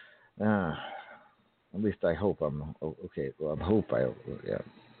 At least I hope I'm okay. Well, I hope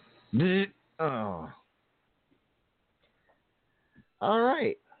yeah. Oh. All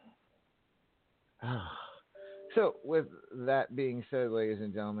right. So, with that being said, ladies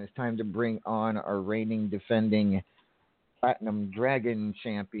and gentlemen, it's time to bring on our reigning, defending Platinum Dragon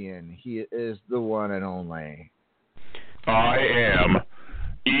champion. He is the one and only. I am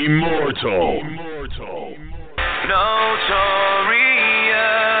immortal. Notorious,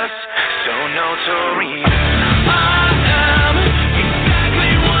 so notorious. I am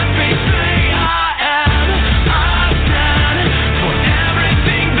exactly what they say I am. I stand for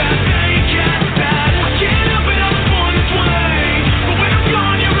everything that they can't stand. I can't help it, I was born this way. But when I'm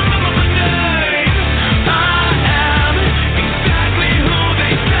gone, you remember my name. I am exactly who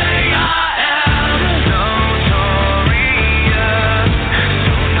they say I am. Notorious,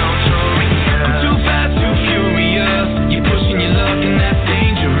 so notorious. I'm too fast, too furious. You're pushing your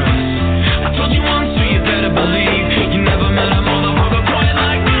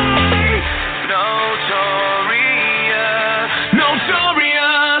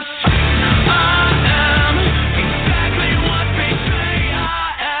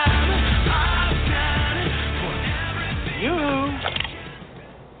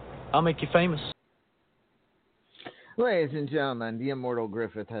I'll make you famous. Ladies and gentlemen, the immortal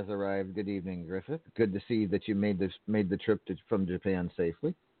Griffith has arrived. Good evening, Griffith. Good to see that you made the trip from Japan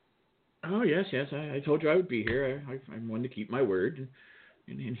safely. Oh yes. I told you I would be here. I wanted to keep my word,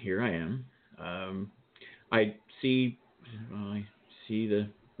 and here I am. I see the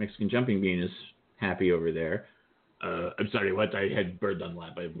Mexican jumping bean is happy over there. I'm sorry, what? I had bird on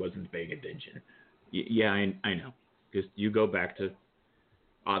lap. I wasn't paying attention. Yeah, I know. Just you go back to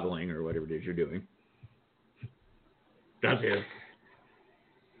ogling or whatever it is you're doing. That's it.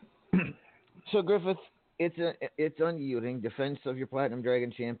 So, Griffith, it's unyielding defense of your Platinum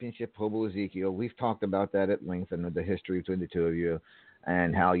Dragon Championship, Hobo Ezekiel. We've talked about that at length and the history between the two of you,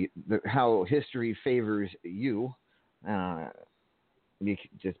 and how history favors you.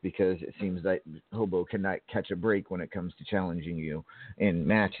 Just because it seems that Hobo cannot catch a break when it comes to challenging you in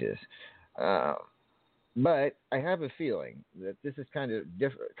matches. But I have a feeling that this is kind of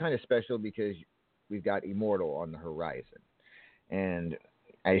special because we've got Immortal on the horizon. And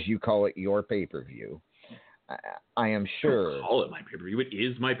as you call it, your pay-per-view, I am sure... Don't call it my pay-per-view. It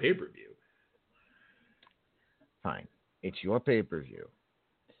is my pay-per-view. Fine. It's your pay-per-view.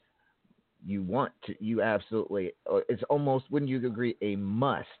 You absolutely... It's almost, wouldn't you agree, a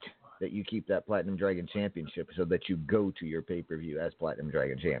must that you keep that Platinum Dragon Championship so that you go to your pay-per-view as Platinum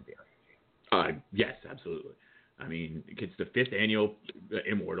Dragon Champion? Yes, absolutely. I mean, it's the 5th annual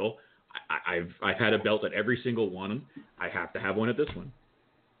Immortal. I've had a belt at every single one. I have to have one at this one.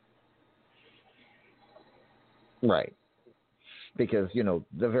 Right. Because,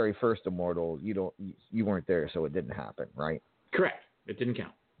 the very first Immortal, you weren't there, so it didn't happen, right? Correct. It didn't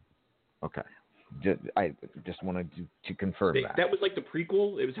count. Okay. I just wanted to confirm that. That was like the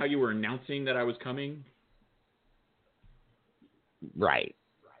prequel. It was how you were announcing that I was coming. Right.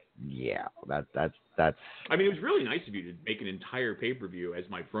 Yeah. That's. I mean, it was really nice of you to make an entire pay-per-view as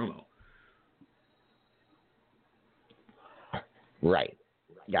my promo. Right.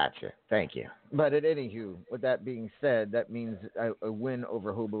 Gotcha. Thank you. But at anywho, with that being said, that means a win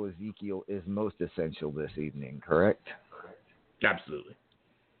over Hobo Ezekiel is most essential this evening, correct? Absolutely.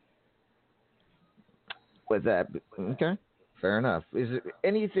 With that, okay, fair enough. Is there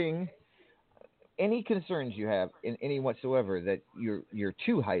any concerns you have in any whatsoever that you're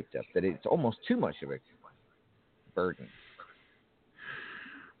too hyped up, that it's almost too much of a burden?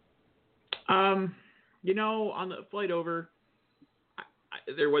 On the flight over,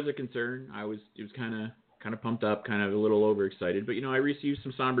 there was a concern. It was kind of pumped up, kind of a little overexcited. But I received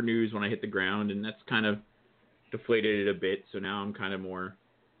some somber news when I hit the ground, and that's kind of deflated it a bit. So now I'm kind of more,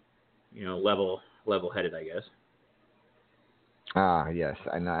 level-headed, I guess. Ah, yes,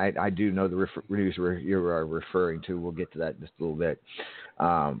 and I do know the news you are referring to. We'll get to that in just a little bit.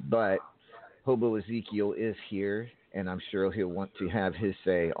 But Hobo Ezekiel is here, and I'm sure he'll want to have his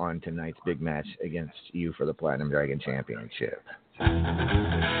say on tonight's big match against you for the Platinum Dragon Championship.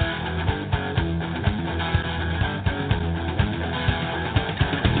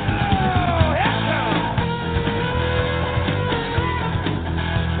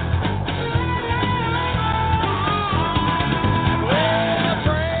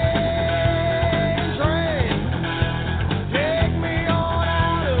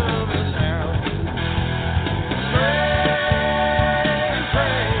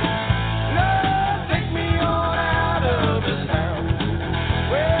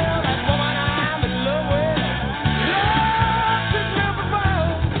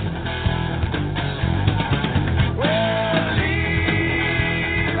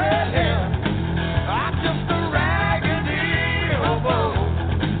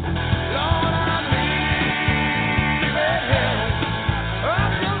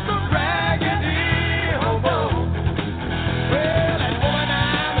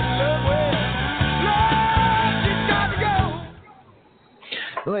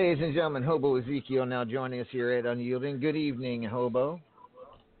 Ladies and gentlemen, Hobo Ezekiel now joining us here at Unyielding. Good evening, Hobo.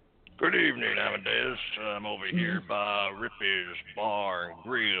 Good evening, Amadeus. I'm over here by Rippy's Bar and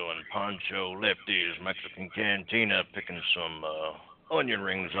Grill and Pancho Lefty's Mexican Cantina, picking some onion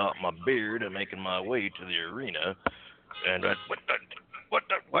rings off my beard and making my way to the arena. And what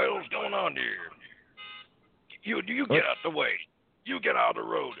the hell's going on here? You get out the way. You get out of the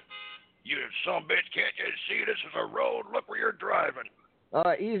road. You son bitch, can't you see this is a road? Look where you're driving.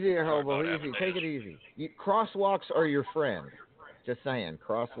 Easy, Hobo, easy. Take it easy. Crosswalks are your friend. Just saying,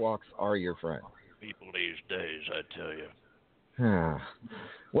 crosswalks are your friend. People these days, I tell you.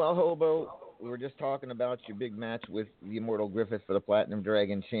 Well, Hobo, we were just talking about your big match with the Immortal Griffith for the Platinum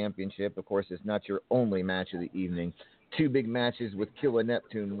Dragon Championship. Of course, it's not your only match of the evening. Two big matches with Killer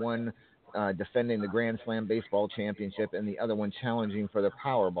Neptune, one defending the Grand Slam Baseball Championship, and the other one challenging for the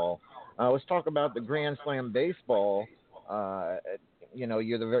Powerball. Let's talk about the Grand Slam Baseball.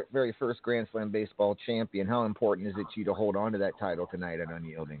 You're the very first Grand Slam Baseball champion. How important is it to you to hold on to that title tonight at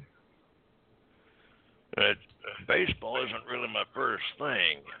Unyielding? Baseball isn't really my first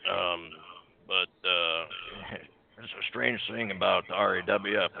thing, but it's a strange thing about the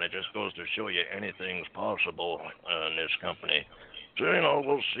RAWF, and it just goes to show you anything's possible in this company. So,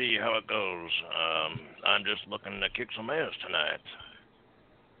 we'll see how it goes. I'm just looking to kick some ass tonight.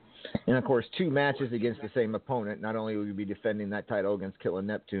 And, of course, 2 matches against the same opponent. Not only will you be defending that title against Killer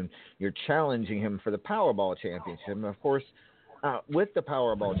Neptune, you're challenging him for the Powerball Championship. And, of course, with the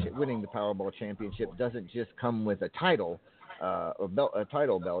winning the Powerball Championship doesn't just come with a title, a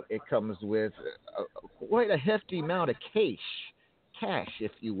title belt. It comes with quite a hefty amount of cash,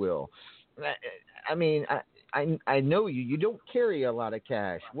 if you will. I mean, I know you don't carry a lot of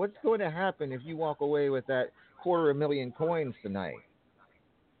cash. What's going to happen if you walk away with that $250,000 coins tonight?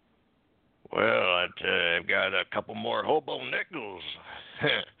 Well, I've got a couple more hobo nickels.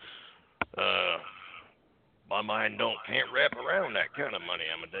 My mind can't wrap around that kind of money,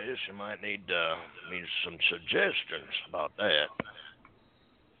 Amadeus. You might need some suggestions about that.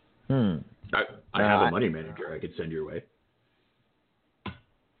 I have a money manager I could send your way.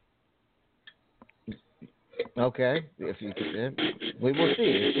 Okay, if you could, we will see.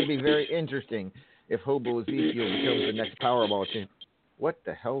 It should be very interesting if Hobo Ezekiel becomes the next Powerball champion. What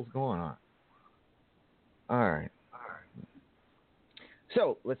the hell's going on? All right.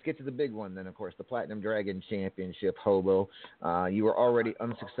 So let's get to the big one then, of course, the Platinum Dragon Championship, Hobo. You were already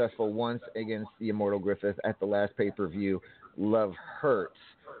unsuccessful once against the Immortal Griffith at the last pay-per-view, Love Hurts.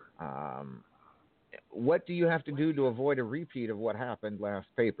 What do you have to do to avoid a repeat of what happened last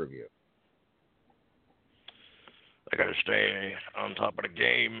pay-per-view? I got to stay on top of the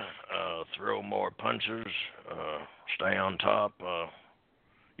game, throw more punches, stay on top,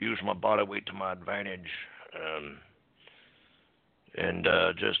 use my body weight to my advantage, and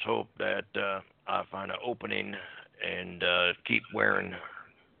just hope that I find an opening and keep wearing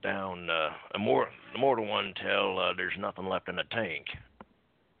down the mortal one till there's nothing left in the tank.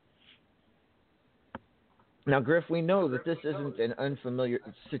 Now, Griff, we know that this isn't an unfamiliar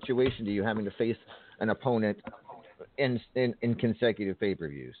situation to you, having to face an opponent in consecutive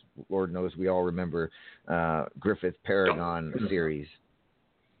pay-per-views. Lord knows we all remember Griffith Paragon series.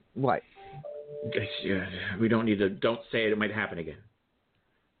 What? We don't need to. Don't say it. It might happen again.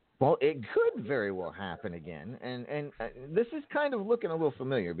 Well, it could very well happen again, and this is kind of looking a little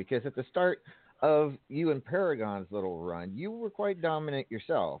familiar because at the start of you and Paragon's little run, you were quite dominant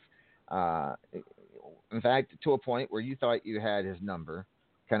yourself. In fact, to a point where you thought you had his number,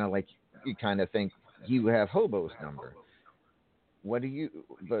 kind of like you kind of think you have Hobo's number. What do you?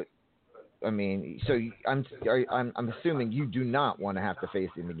 But I mean, so I'm assuming you do not want to have to face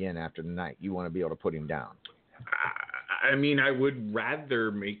him again after the night. You want to be able to put him down. I mean, I would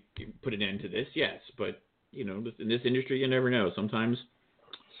rather put an end to this, yes, but in this industry, you never know. Sometimes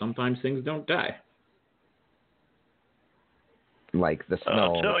things don't die. Like the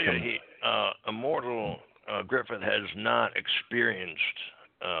snow. I'll tell you, Immortal Griffith has not experienced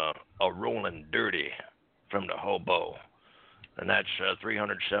a rolling dirty from the hobo, and that's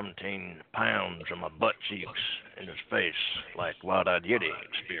 317 pounds on my butt cheeks in his face, like Wild-Eyed Yeti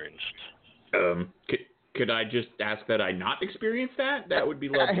experienced. Could I just ask that I not experience that? That would be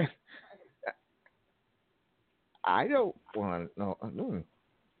lovely. I don't want to know.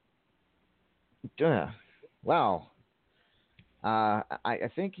 Wow. I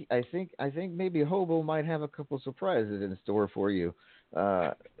think maybe Hobo might have a couple surprises in store for you.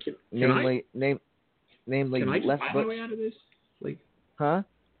 Namely, can I just left buy my way out of this? Huh?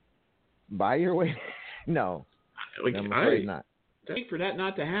 Buy your way? No. I'm afraid not. Wait for that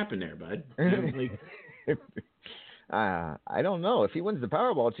not to happen there, bud. I don't know. If he wins the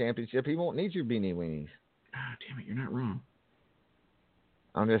Powerball Championship, he won't need your beanie weenies. Oh, damn it, you're not wrong.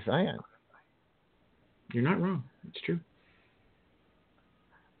 I'm just saying. You're not wrong. It's true.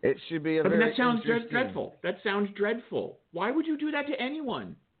 It should be that sounds dreadful. That sounds dreadful. Why would you do that to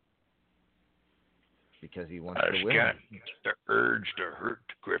anyone? Because he wants to win. Got the urge to hurt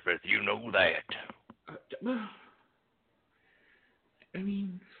Griffith. You know that. I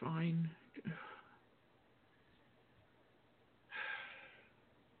mean, fine.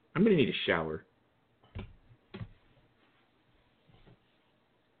 I'm going to need a shower.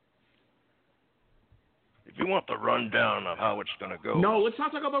 If you want the rundown of how it's going to go. No, let's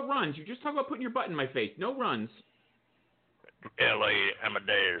not talk about runs. You just talk about putting your butt in my face. No runs. L.A.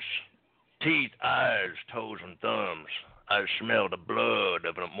 Amadeus. Teeth, eyes, toes, and thumbs. I smell the blood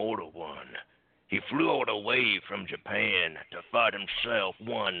of an immortal one. He flew all the way from Japan to fight himself,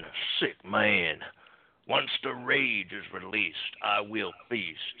 one sick man. Once the rage is released, I will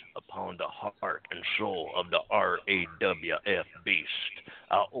feast upon the heart and soul of the RAWF beast.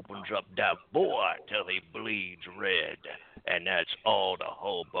 I opens up that boy till he bleeds red, and that's all the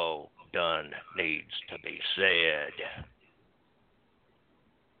hobo done needs to be said.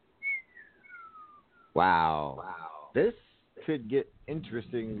 Wow. This could get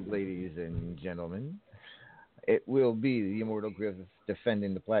interesting, ladies and gentlemen. It will be the Immortal Griffith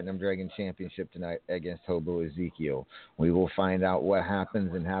defending the Platinum Dragon Championship tonight against Hobo Ezekiel. We will find out what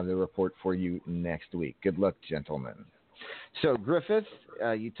happens and have the report for you next week. Good luck, gentlemen. So, Griffith,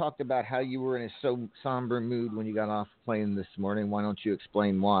 you talked about how you were in a somber mood when you got off the plane this morning. Why don't you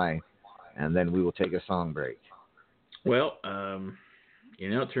explain why? And then we will take a song break. Well,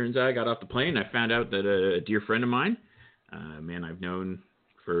 it turns out I got off the plane. I found out that a dear friend of mine, a man I've known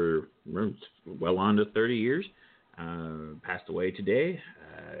for well on to 30 years, passed away today.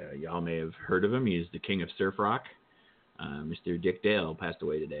 Y'all may have heard of him. He's the king of surf rock. Mr. Dick Dale passed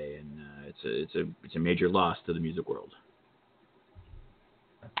away today, and it's a major loss to the music world.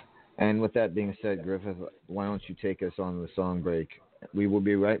 And with that being said, Griffith, why don't you take us on the song break? We will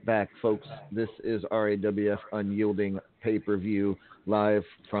be right back, folks. This is RAWF Unyielding Pay-Per-View live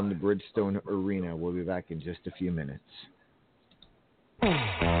from the Bridgestone Arena. We'll be back in just a few minutes.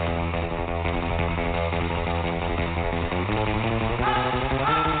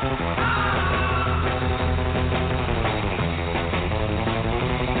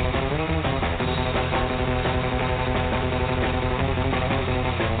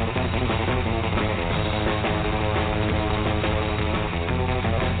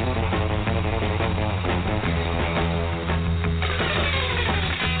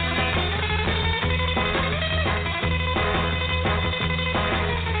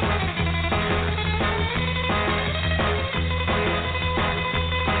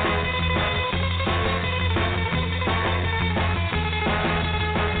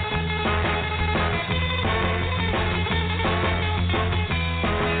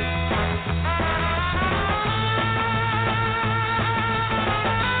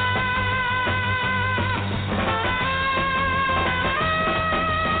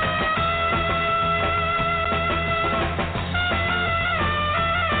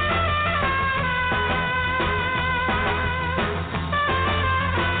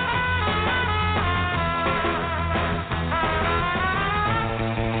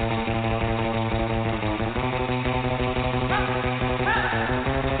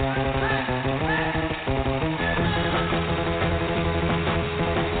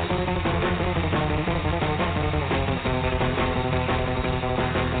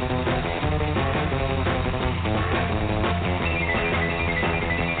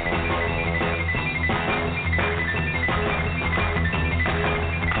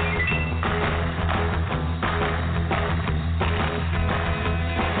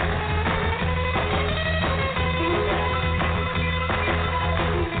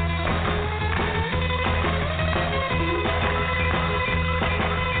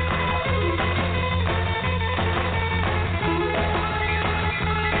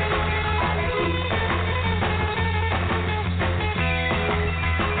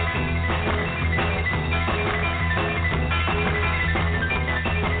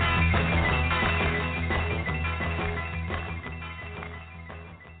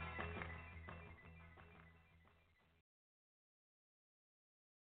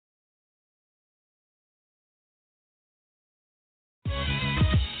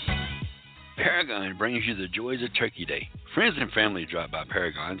 Paragon brings you the joys of Turkey Day. Friends and family drop by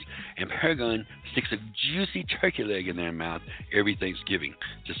Paragon's, and Paragon sticks a juicy turkey leg in their mouth every Thanksgiving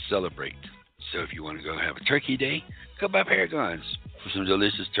to celebrate. So if you want to go have a Turkey Day, go by Paragon's for some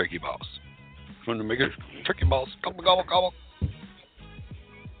delicious turkey balls. From the makers, turkey balls, gobble, gobble, gobble.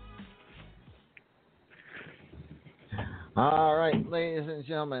 All right, ladies and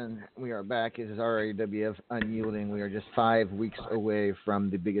gentlemen, we are back. It is RAWF Unyielding. We are just 5 weeks away from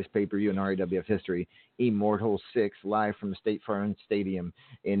the biggest pay-per-view in RAWF history, Immortal 6, live from the State Farm Stadium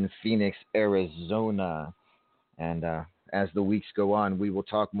in Phoenix, Arizona. And as the weeks go on, we will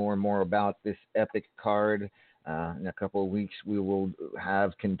talk more and more about this epic card. In a couple of weeks, we will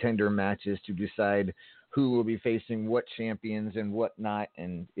have contender matches to decide who will be facing what champions and what not,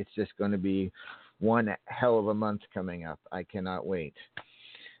 and it's just going to be one hell of a month coming up. I cannot wait.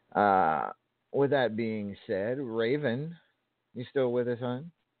 With that being said, Raven, you still with us,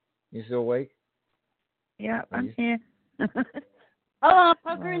 hon? You still awake? Yeah, I'm here. Oh,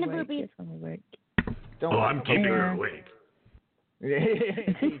 poke her in the boobies. I'm awake. I'm keeping her awake. I'm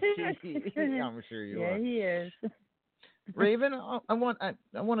sure you are. Yeah, he is. Raven, I want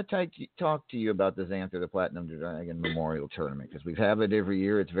to talk to you about the Xanther the Platinum Dragon Memorial Tournament because we have it every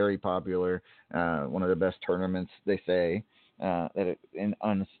year. It's very popular. One of the best tournaments, they say, and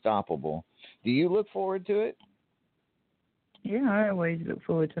unstoppable. Do you look forward to it? Yeah, I always look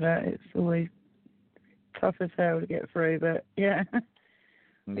forward to that. It's always tough as hell to get through, but yeah.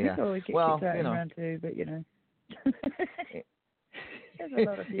 Yeah. It's always get kicked out in round two, but you know.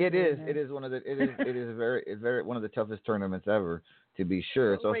 It is one of the very one of the toughest tournaments ever, to be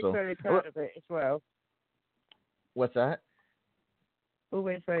sure. It's always also very proud of it as well. What's that?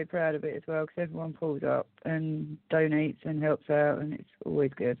 Always very proud of it as well because everyone pulls up and donates and helps out, and it's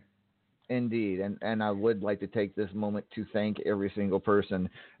always good. Indeed, and I would like to take this moment to thank every single person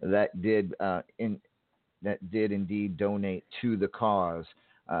that did indeed donate to the cause,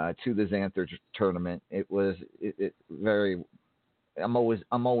 to the Xanther tournament. It was very. I'm always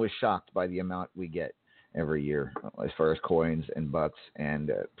shocked by the amount we get every year as far as coins and bucks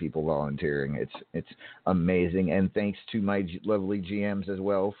and people volunteering. It's amazing, and thanks to my lovely GMs as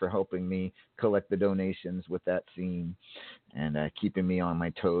well for helping me collect the donations with that scene and keeping me on my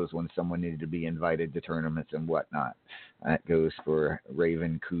toes when someone needed to be invited to tournaments and whatnot. That goes for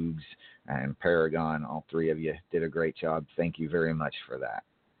Raven, Cougs, and Paragon. All three of you did a great job. Thank you very much for that.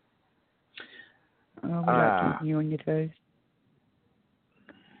 We like keeping you on your toes.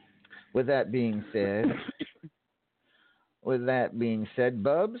 With that being said,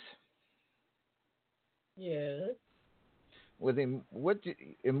 Bubs. Yes. With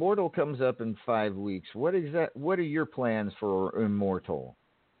Immortal comes up in 5 weeks. What are your plans for Immortal?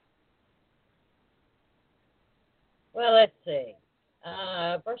 Well, let's see.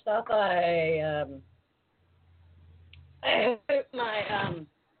 First off, I hope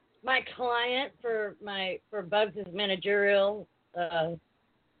my client for Bugs' managerial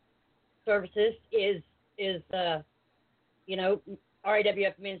services is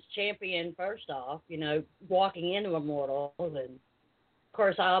RAWF Men's Champion first off, walking into Immortal, and of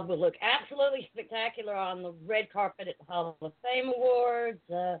course I will look absolutely spectacular on the red carpet at the Hall of Fame Awards,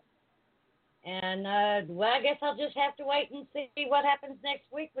 and I guess I'll just have to wait and see what happens next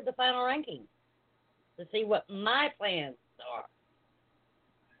week with the final rankings to see what my plans are.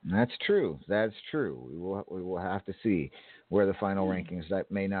 That's true. We will have to see where the final rankings.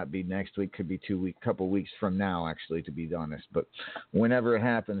 That may not be next week. Could be couple weeks from now, actually, to be honest. But whenever it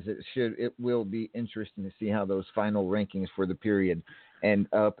happens, it will be interesting to see how those final rankings for the period end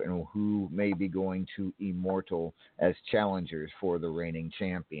up and who may be going to Immortal as challengers for the reigning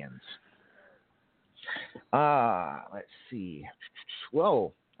champions. Let's see.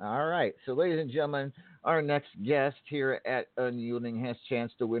 Whoa. All right. So, ladies and gentlemen, our next guest here at Unyielding has a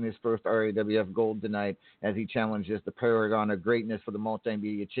chance to win his first RAWF Gold tonight as he challenges the Paragon of Greatness for the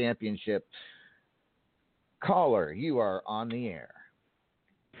Multimedia Championship. Caller, you are on the air.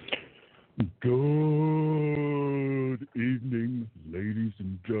 Good evening, ladies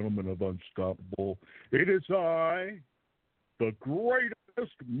and gentlemen of Unstoppable. It is I, the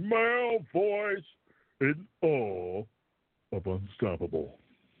greatest male voice in all of Unstoppable.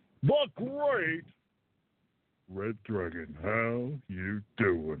 The great Red Dragon. How you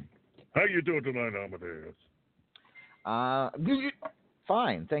doing? How you doing tonight, Amadeus?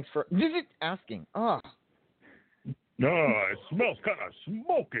 Fine. Thanks for asking. No, it smells kind of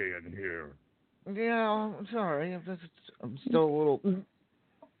smoky in here. Yeah, I'm sorry. I'm still a little.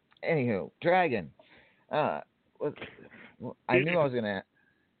 Anywho, Dragon. I knew I was gonna.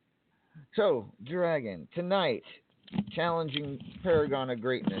 So, Dragon, tonight, challenging Paragon of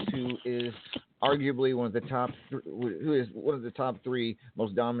Greatness, who is arguably one of the top three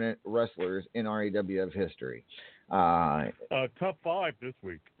most dominant wrestlers in RAWF history. Top 5 this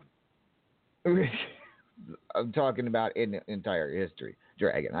week. I'm talking about in entire history,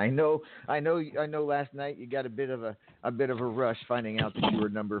 Dragon. I know. Last night you got a bit of a rush finding out that you were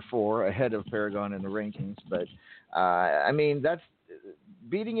number 4 ahead of Paragon in the rankings, but I mean that's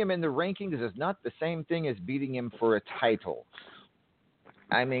beating him in the rankings is not the same thing as beating him for a title.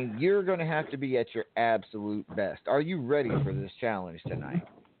 I mean, you're going to have to be at your absolute best. Are you ready for this challenge tonight?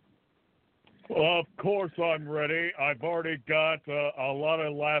 Of course I'm ready. I've already got a lot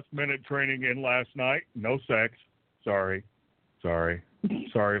of last-minute training in last night. No sex. Sorry,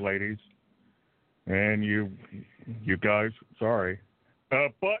 ladies. And you guys, sorry.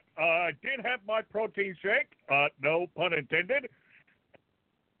 But I did have my protein shake. No pun intended.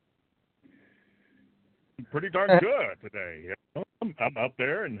 Pretty darn good today. I'm up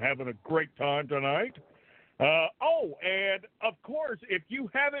there and having a great time tonight. And of course, if you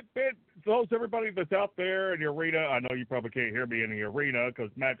haven't been those everybody that's out there in the arena, I know you probably can't hear me in the arena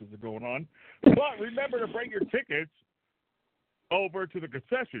because matches are going on, but remember to bring your tickets over to the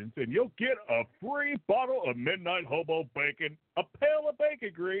concessions, and you'll get a free bottle of Midnight Hobo Bacon, a pail of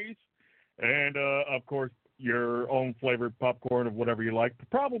bacon grease, and, of course, your own flavored popcorn or whatever you like,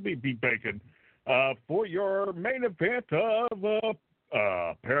 probably be bacon, for your main event of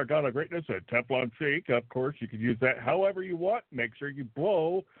Paragon of Greatness at Teflon Shake. Of course, you can use that however you want. Make sure you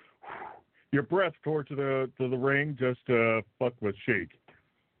blow your breath towards the ring just to fuck with Shake.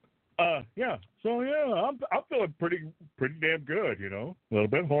 Yeah. So yeah, I'm feeling pretty damn good. You know, a little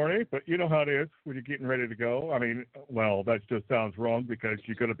bit horny, but you know how it is when you're getting ready to go. I mean, well, that just sounds wrong because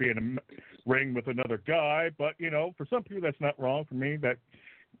you're going to be in a ring with another guy. But you know, for some people that's not wrong. For me, that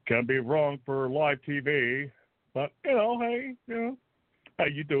can be wrong for live TV. But you know, hey, you know. How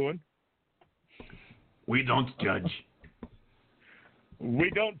you doing? We don't judge.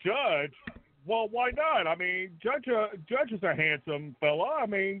 We don't judge? Well, why not? I mean, Judge is a handsome fella. I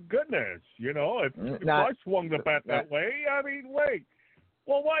mean, goodness, you know, if I swung the bat that way, I mean, wait.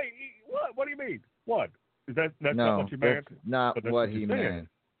 Well, wait, what? What do you mean? What? That's not what you meant? That's not what he meant.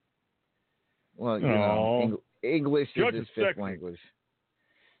 Well, you know, English is his fifth language.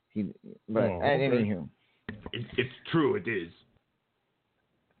 Anywho. It's true, it is.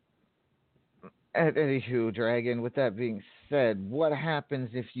 Anywho, Dragon. With that being said, what happens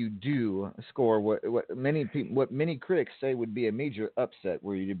if you do score what many critics say would be a major upset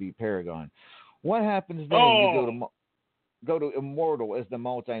were you to beat Paragon? What happens then? You go to Immortal as the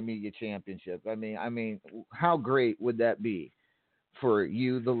multimedia championship. I mean, how great would that be for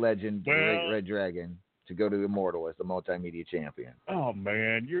you, the legend, the Great Red Dragon, to go to Immortal as the multimedia champion? Oh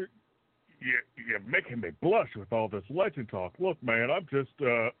man, you're making me blush with all this legend talk. Look, man, I'm just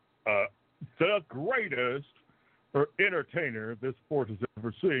the greatest entertainer this sport has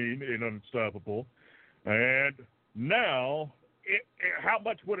ever seen in Unstoppable. And now, how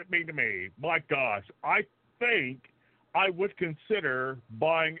much would it mean to me? My gosh, I think I would consider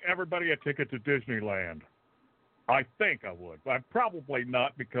buying everybody a ticket to Disneyland. I think I would. But probably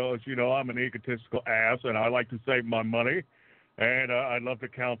not because, you know, I'm an egotistical ass and I like to save my money and I love to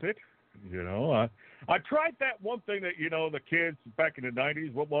count it. You know, I tried that one thing that, you know, the kids back in the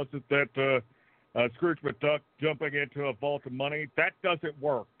 90s, what was it that Scrooge McDuck jumping into a vault of money? That doesn't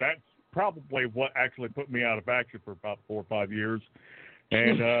work. That's probably what actually put me out of action for about 4 or 5 years.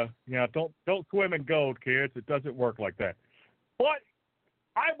 And, don't swim in gold, kids. It doesn't work like that. But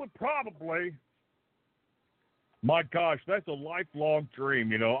I would probably, my gosh, that's a lifelong dream.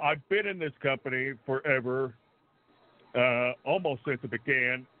 You know, I've been in this company forever, almost since it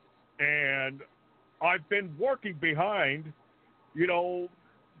began. And I've been working behind, you know,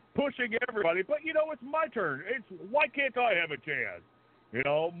 pushing everybody. But, you know, it's my turn. Why can't I have a chance? You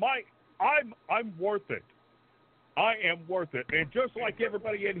know, I'm worth it. I am worth it. And just like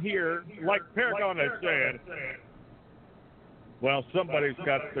everybody in here, like Paragon has said, well, somebody's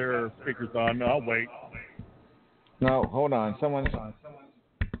got their speakers on. I'll wait. No, hold on. Someone's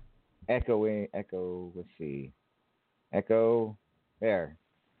echoing. Echo. Let's see. Echo. There.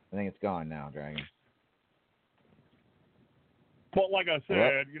 I think it's gone now, Dragon. But like I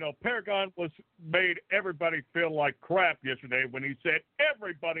said, you know, Paragon made everybody feel like crap yesterday when he said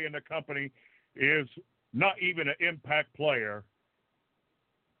everybody in the company is not even an impact player.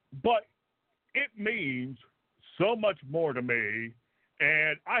 But it means so much more to me,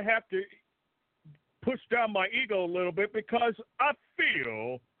 and I have to push down my ego a little bit because I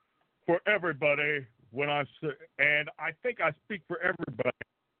feel for everybody when I say, and I think I speak for everybody.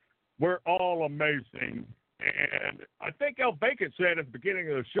 We're all amazing. And I think El Bacon said at the beginning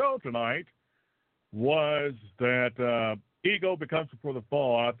of the show tonight was that ego becomes before the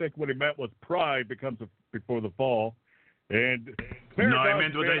fall. I think what he meant was pride becomes before the fall. And no, I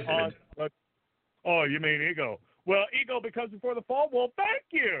meant what I said. Oh, you mean ego. Well, ego becomes before the fall. Well, thank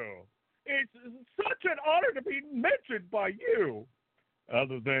you. It's such an honor to be mentioned by you,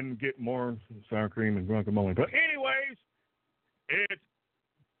 other than get more sour cream and guacamole. But anyways, it's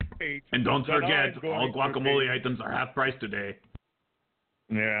great. And don't forget, all guacamole items are half price today.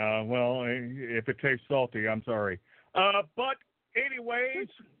 Yeah, well, if it tastes salty, I'm sorry. But anyways,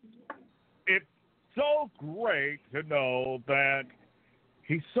 it's so great to know that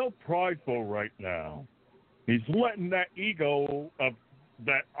he's so prideful right now. He's letting that ego of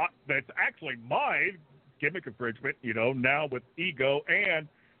that's actually my gimmick infringement, you know, now with ego and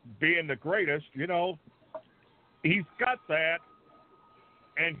being the greatest, you know, he's got that,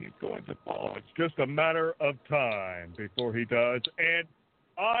 and he's going to fall. It's just a matter of time before he does, and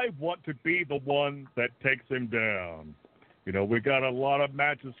I want to be the one that takes him down. You know, we got a lot of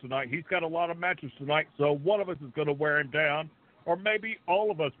matches tonight. He's got a lot of matches tonight, so one of us is going to wear him down, or maybe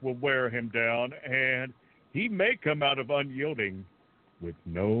all of us will wear him down, and he may come out of Unyielding with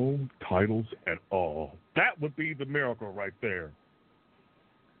no titles at all. That would be the miracle right there.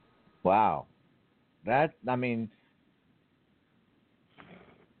 Wow. I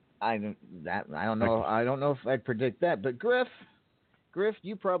don't know if I'd predict that, but Griff,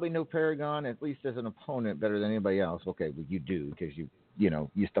 you probably know Paragon at least as an opponent better than anybody else. Okay, well, you do because you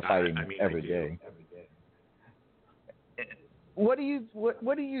used to fight him every day. What is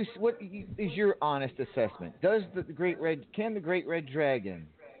your honest assessment? Can the Great Red Dragon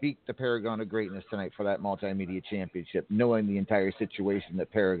beat the Paragon of Greatness tonight for that multimedia championship, knowing the entire situation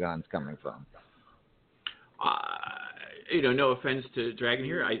that Paragon's coming from? No offense to Dragon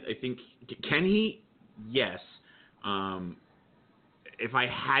here. I think, can he? Yes. If I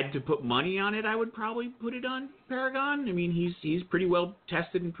had to put money on it, I would probably put it on Paragon. I mean, he's pretty well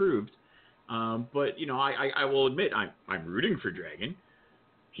tested and proved. But I will admit I'm rooting for Dragon.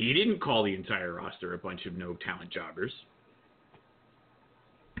 He didn't call the entire roster a bunch of no talent jobbers.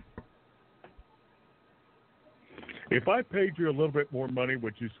 If I paid you a little bit more money,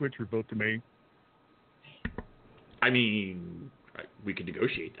 would you switch your vote to me? I mean, we could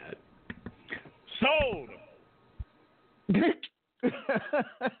negotiate that. Sold!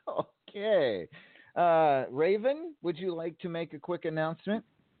 Okay. Raven, would you like to make a quick announcement?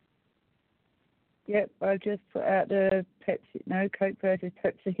 Yep, I just put out the Coke versus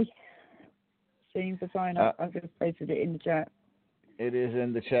Pepsi scene for sign up. I just posted it in the chat. It is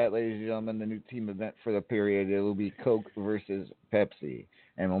in the chat, ladies and gentlemen. The new team event for the period. It will be Coke versus Pepsi.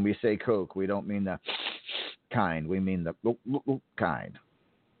 And when we say Coke, we don't mean the kind. We mean the kind.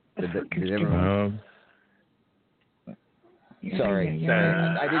 Did everyone? Sorry.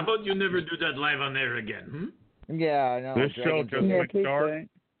 How about you never do that live on air again? Yeah, I know. This show just went dark.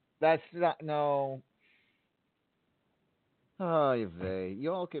 That's not, no. Oh,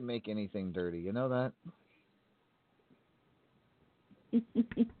 you all can make anything dirty. You know that?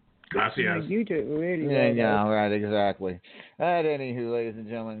 Gracias. You do it really well. Yeah, right, exactly. Anywho, ladies and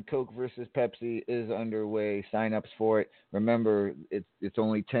gentlemen, Coke versus Pepsi is underway. Sign-ups for it. Remember, it's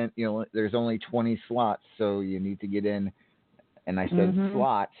only 10. There's only 20 slots, so you need to get in. And I said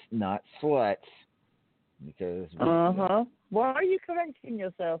slots, not sluts, because. Why are you correcting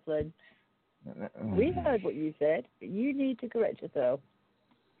yourself then? We heard what you said, but you need to correct yourself.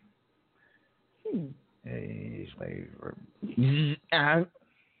 Hey,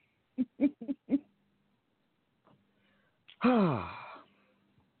 all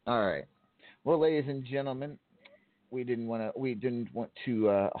right. Well, ladies and gentlemen, we didn't want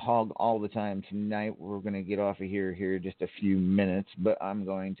to hog all the time tonight. We're going to get off of here just a few minutes, but I'm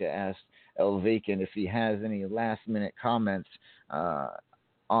going to ask El Vacant if he has any last minute comments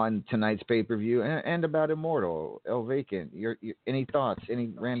on tonight's pay-per-view and about Immortal. El Vacant, any thoughts,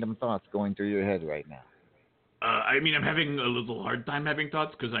 any random thoughts going through your head right now? I'm having a little hard time having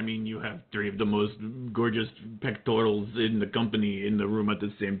thoughts because, you have three of the most gorgeous pectorals in the company in the room at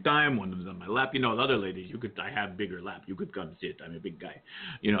the same time. One of them on my lap. The other ladies, I have bigger lap. You could come sit. I'm a big guy.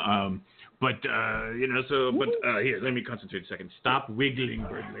 Here, let me concentrate a second. Stop wiggling,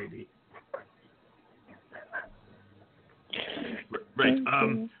 bird lady. Right.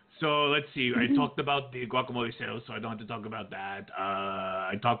 So let's see. I talked about the guacamole sales, so I don't have to talk about that.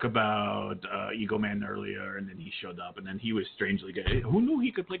 I talked about Ego Man earlier, and then he showed up, and then he was strangely good. Who knew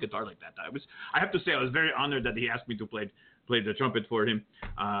he could play guitar like that? I have to say, I was very honored that he asked me to play the trumpet for him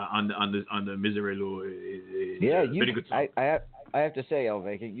on the Miserelu. Very good song. I have to say, El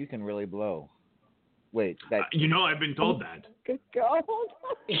Vacant, you can really blow. Wait, that. I've been told that. Good God.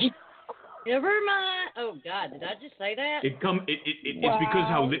 Never mind. Oh God, did I just say that? It's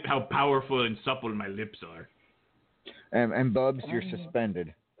because how powerful and supple my lips are. And Bubs, you're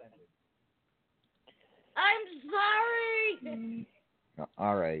suspended. I'm sorry.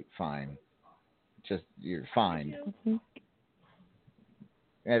 All right, fine. You're fine.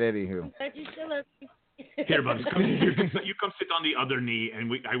 At anywho. Here, Bubs, you come sit on the other knee,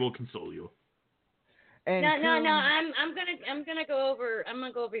 and I will console you. And no. I'm gonna go over. I'm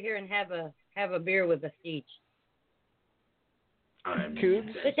gonna go over here and have a beer with a Stitch.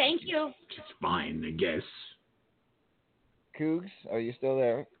 Cougs? But thank you. It's fine, I guess. Cougs, are you still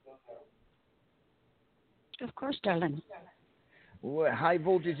there? Of course, darling. High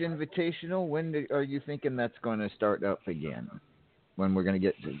Voltage Invitational. When are you thinking that's going to start up again? When we're going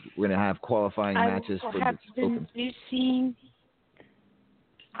to have qualifying matches for the open? New scene.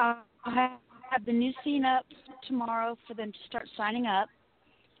 I'll have the new scene up tomorrow for them to start signing up,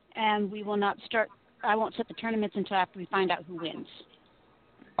 and we will not start I won't set the tournaments until after we find out who wins.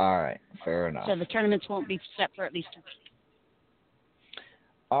 All right, fair enough. So the tournaments won't be set for at least a week.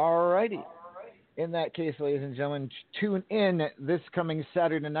 All righty. In that case, ladies and gentlemen, tune in this coming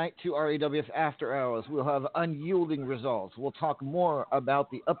Saturday night to RAWF After Hours. We'll have unyielding results. We'll talk more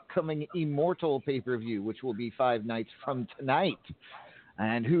about the upcoming Immortal pay-per-view, which will be 5 nights from tonight.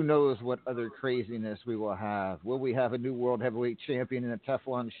 And who knows what other craziness we will have. Will we have a new World Heavyweight Champion in a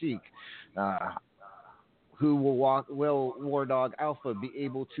Teflon Sheik? Will War Dog Alpha be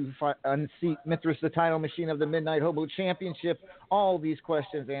able to unseat Mithras, the title machine of the Midnight Hobo Championship? All these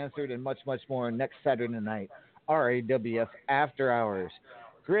questions answered and much, much more next Saturday night, RAWF After Hours.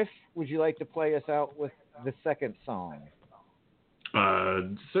 Griff, would you like to play us out with the second song?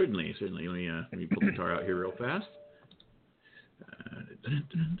 Certainly. Let me pull the guitar out here real fast.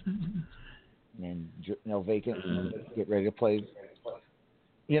 And Vacant, get ready to play.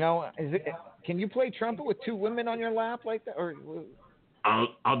 Can you play trumpet with 2 women on your lap like that? Or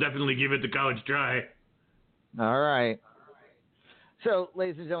I'll definitely give it the college try. All right. So,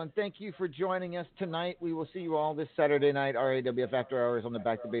 ladies and gentlemen, thank you for joining us tonight. We will see you all this Saturday night, RAWF After Hours on the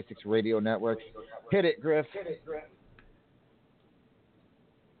Back to Basics Radio Network. Hit it, Griff.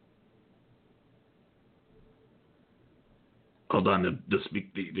 Hold on,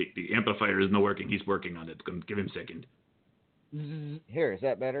 the amplifier isn't working. He's working on it. Give him a second. Here, is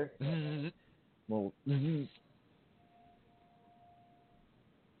that better? Well,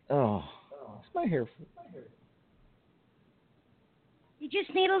 what's my hair? You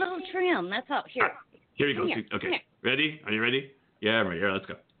just need a little trim. That's all. Here. Here you go. Here. Okay. Ready? Are you ready? Yeah, I'm ready. Here, let's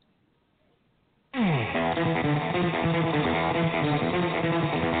go.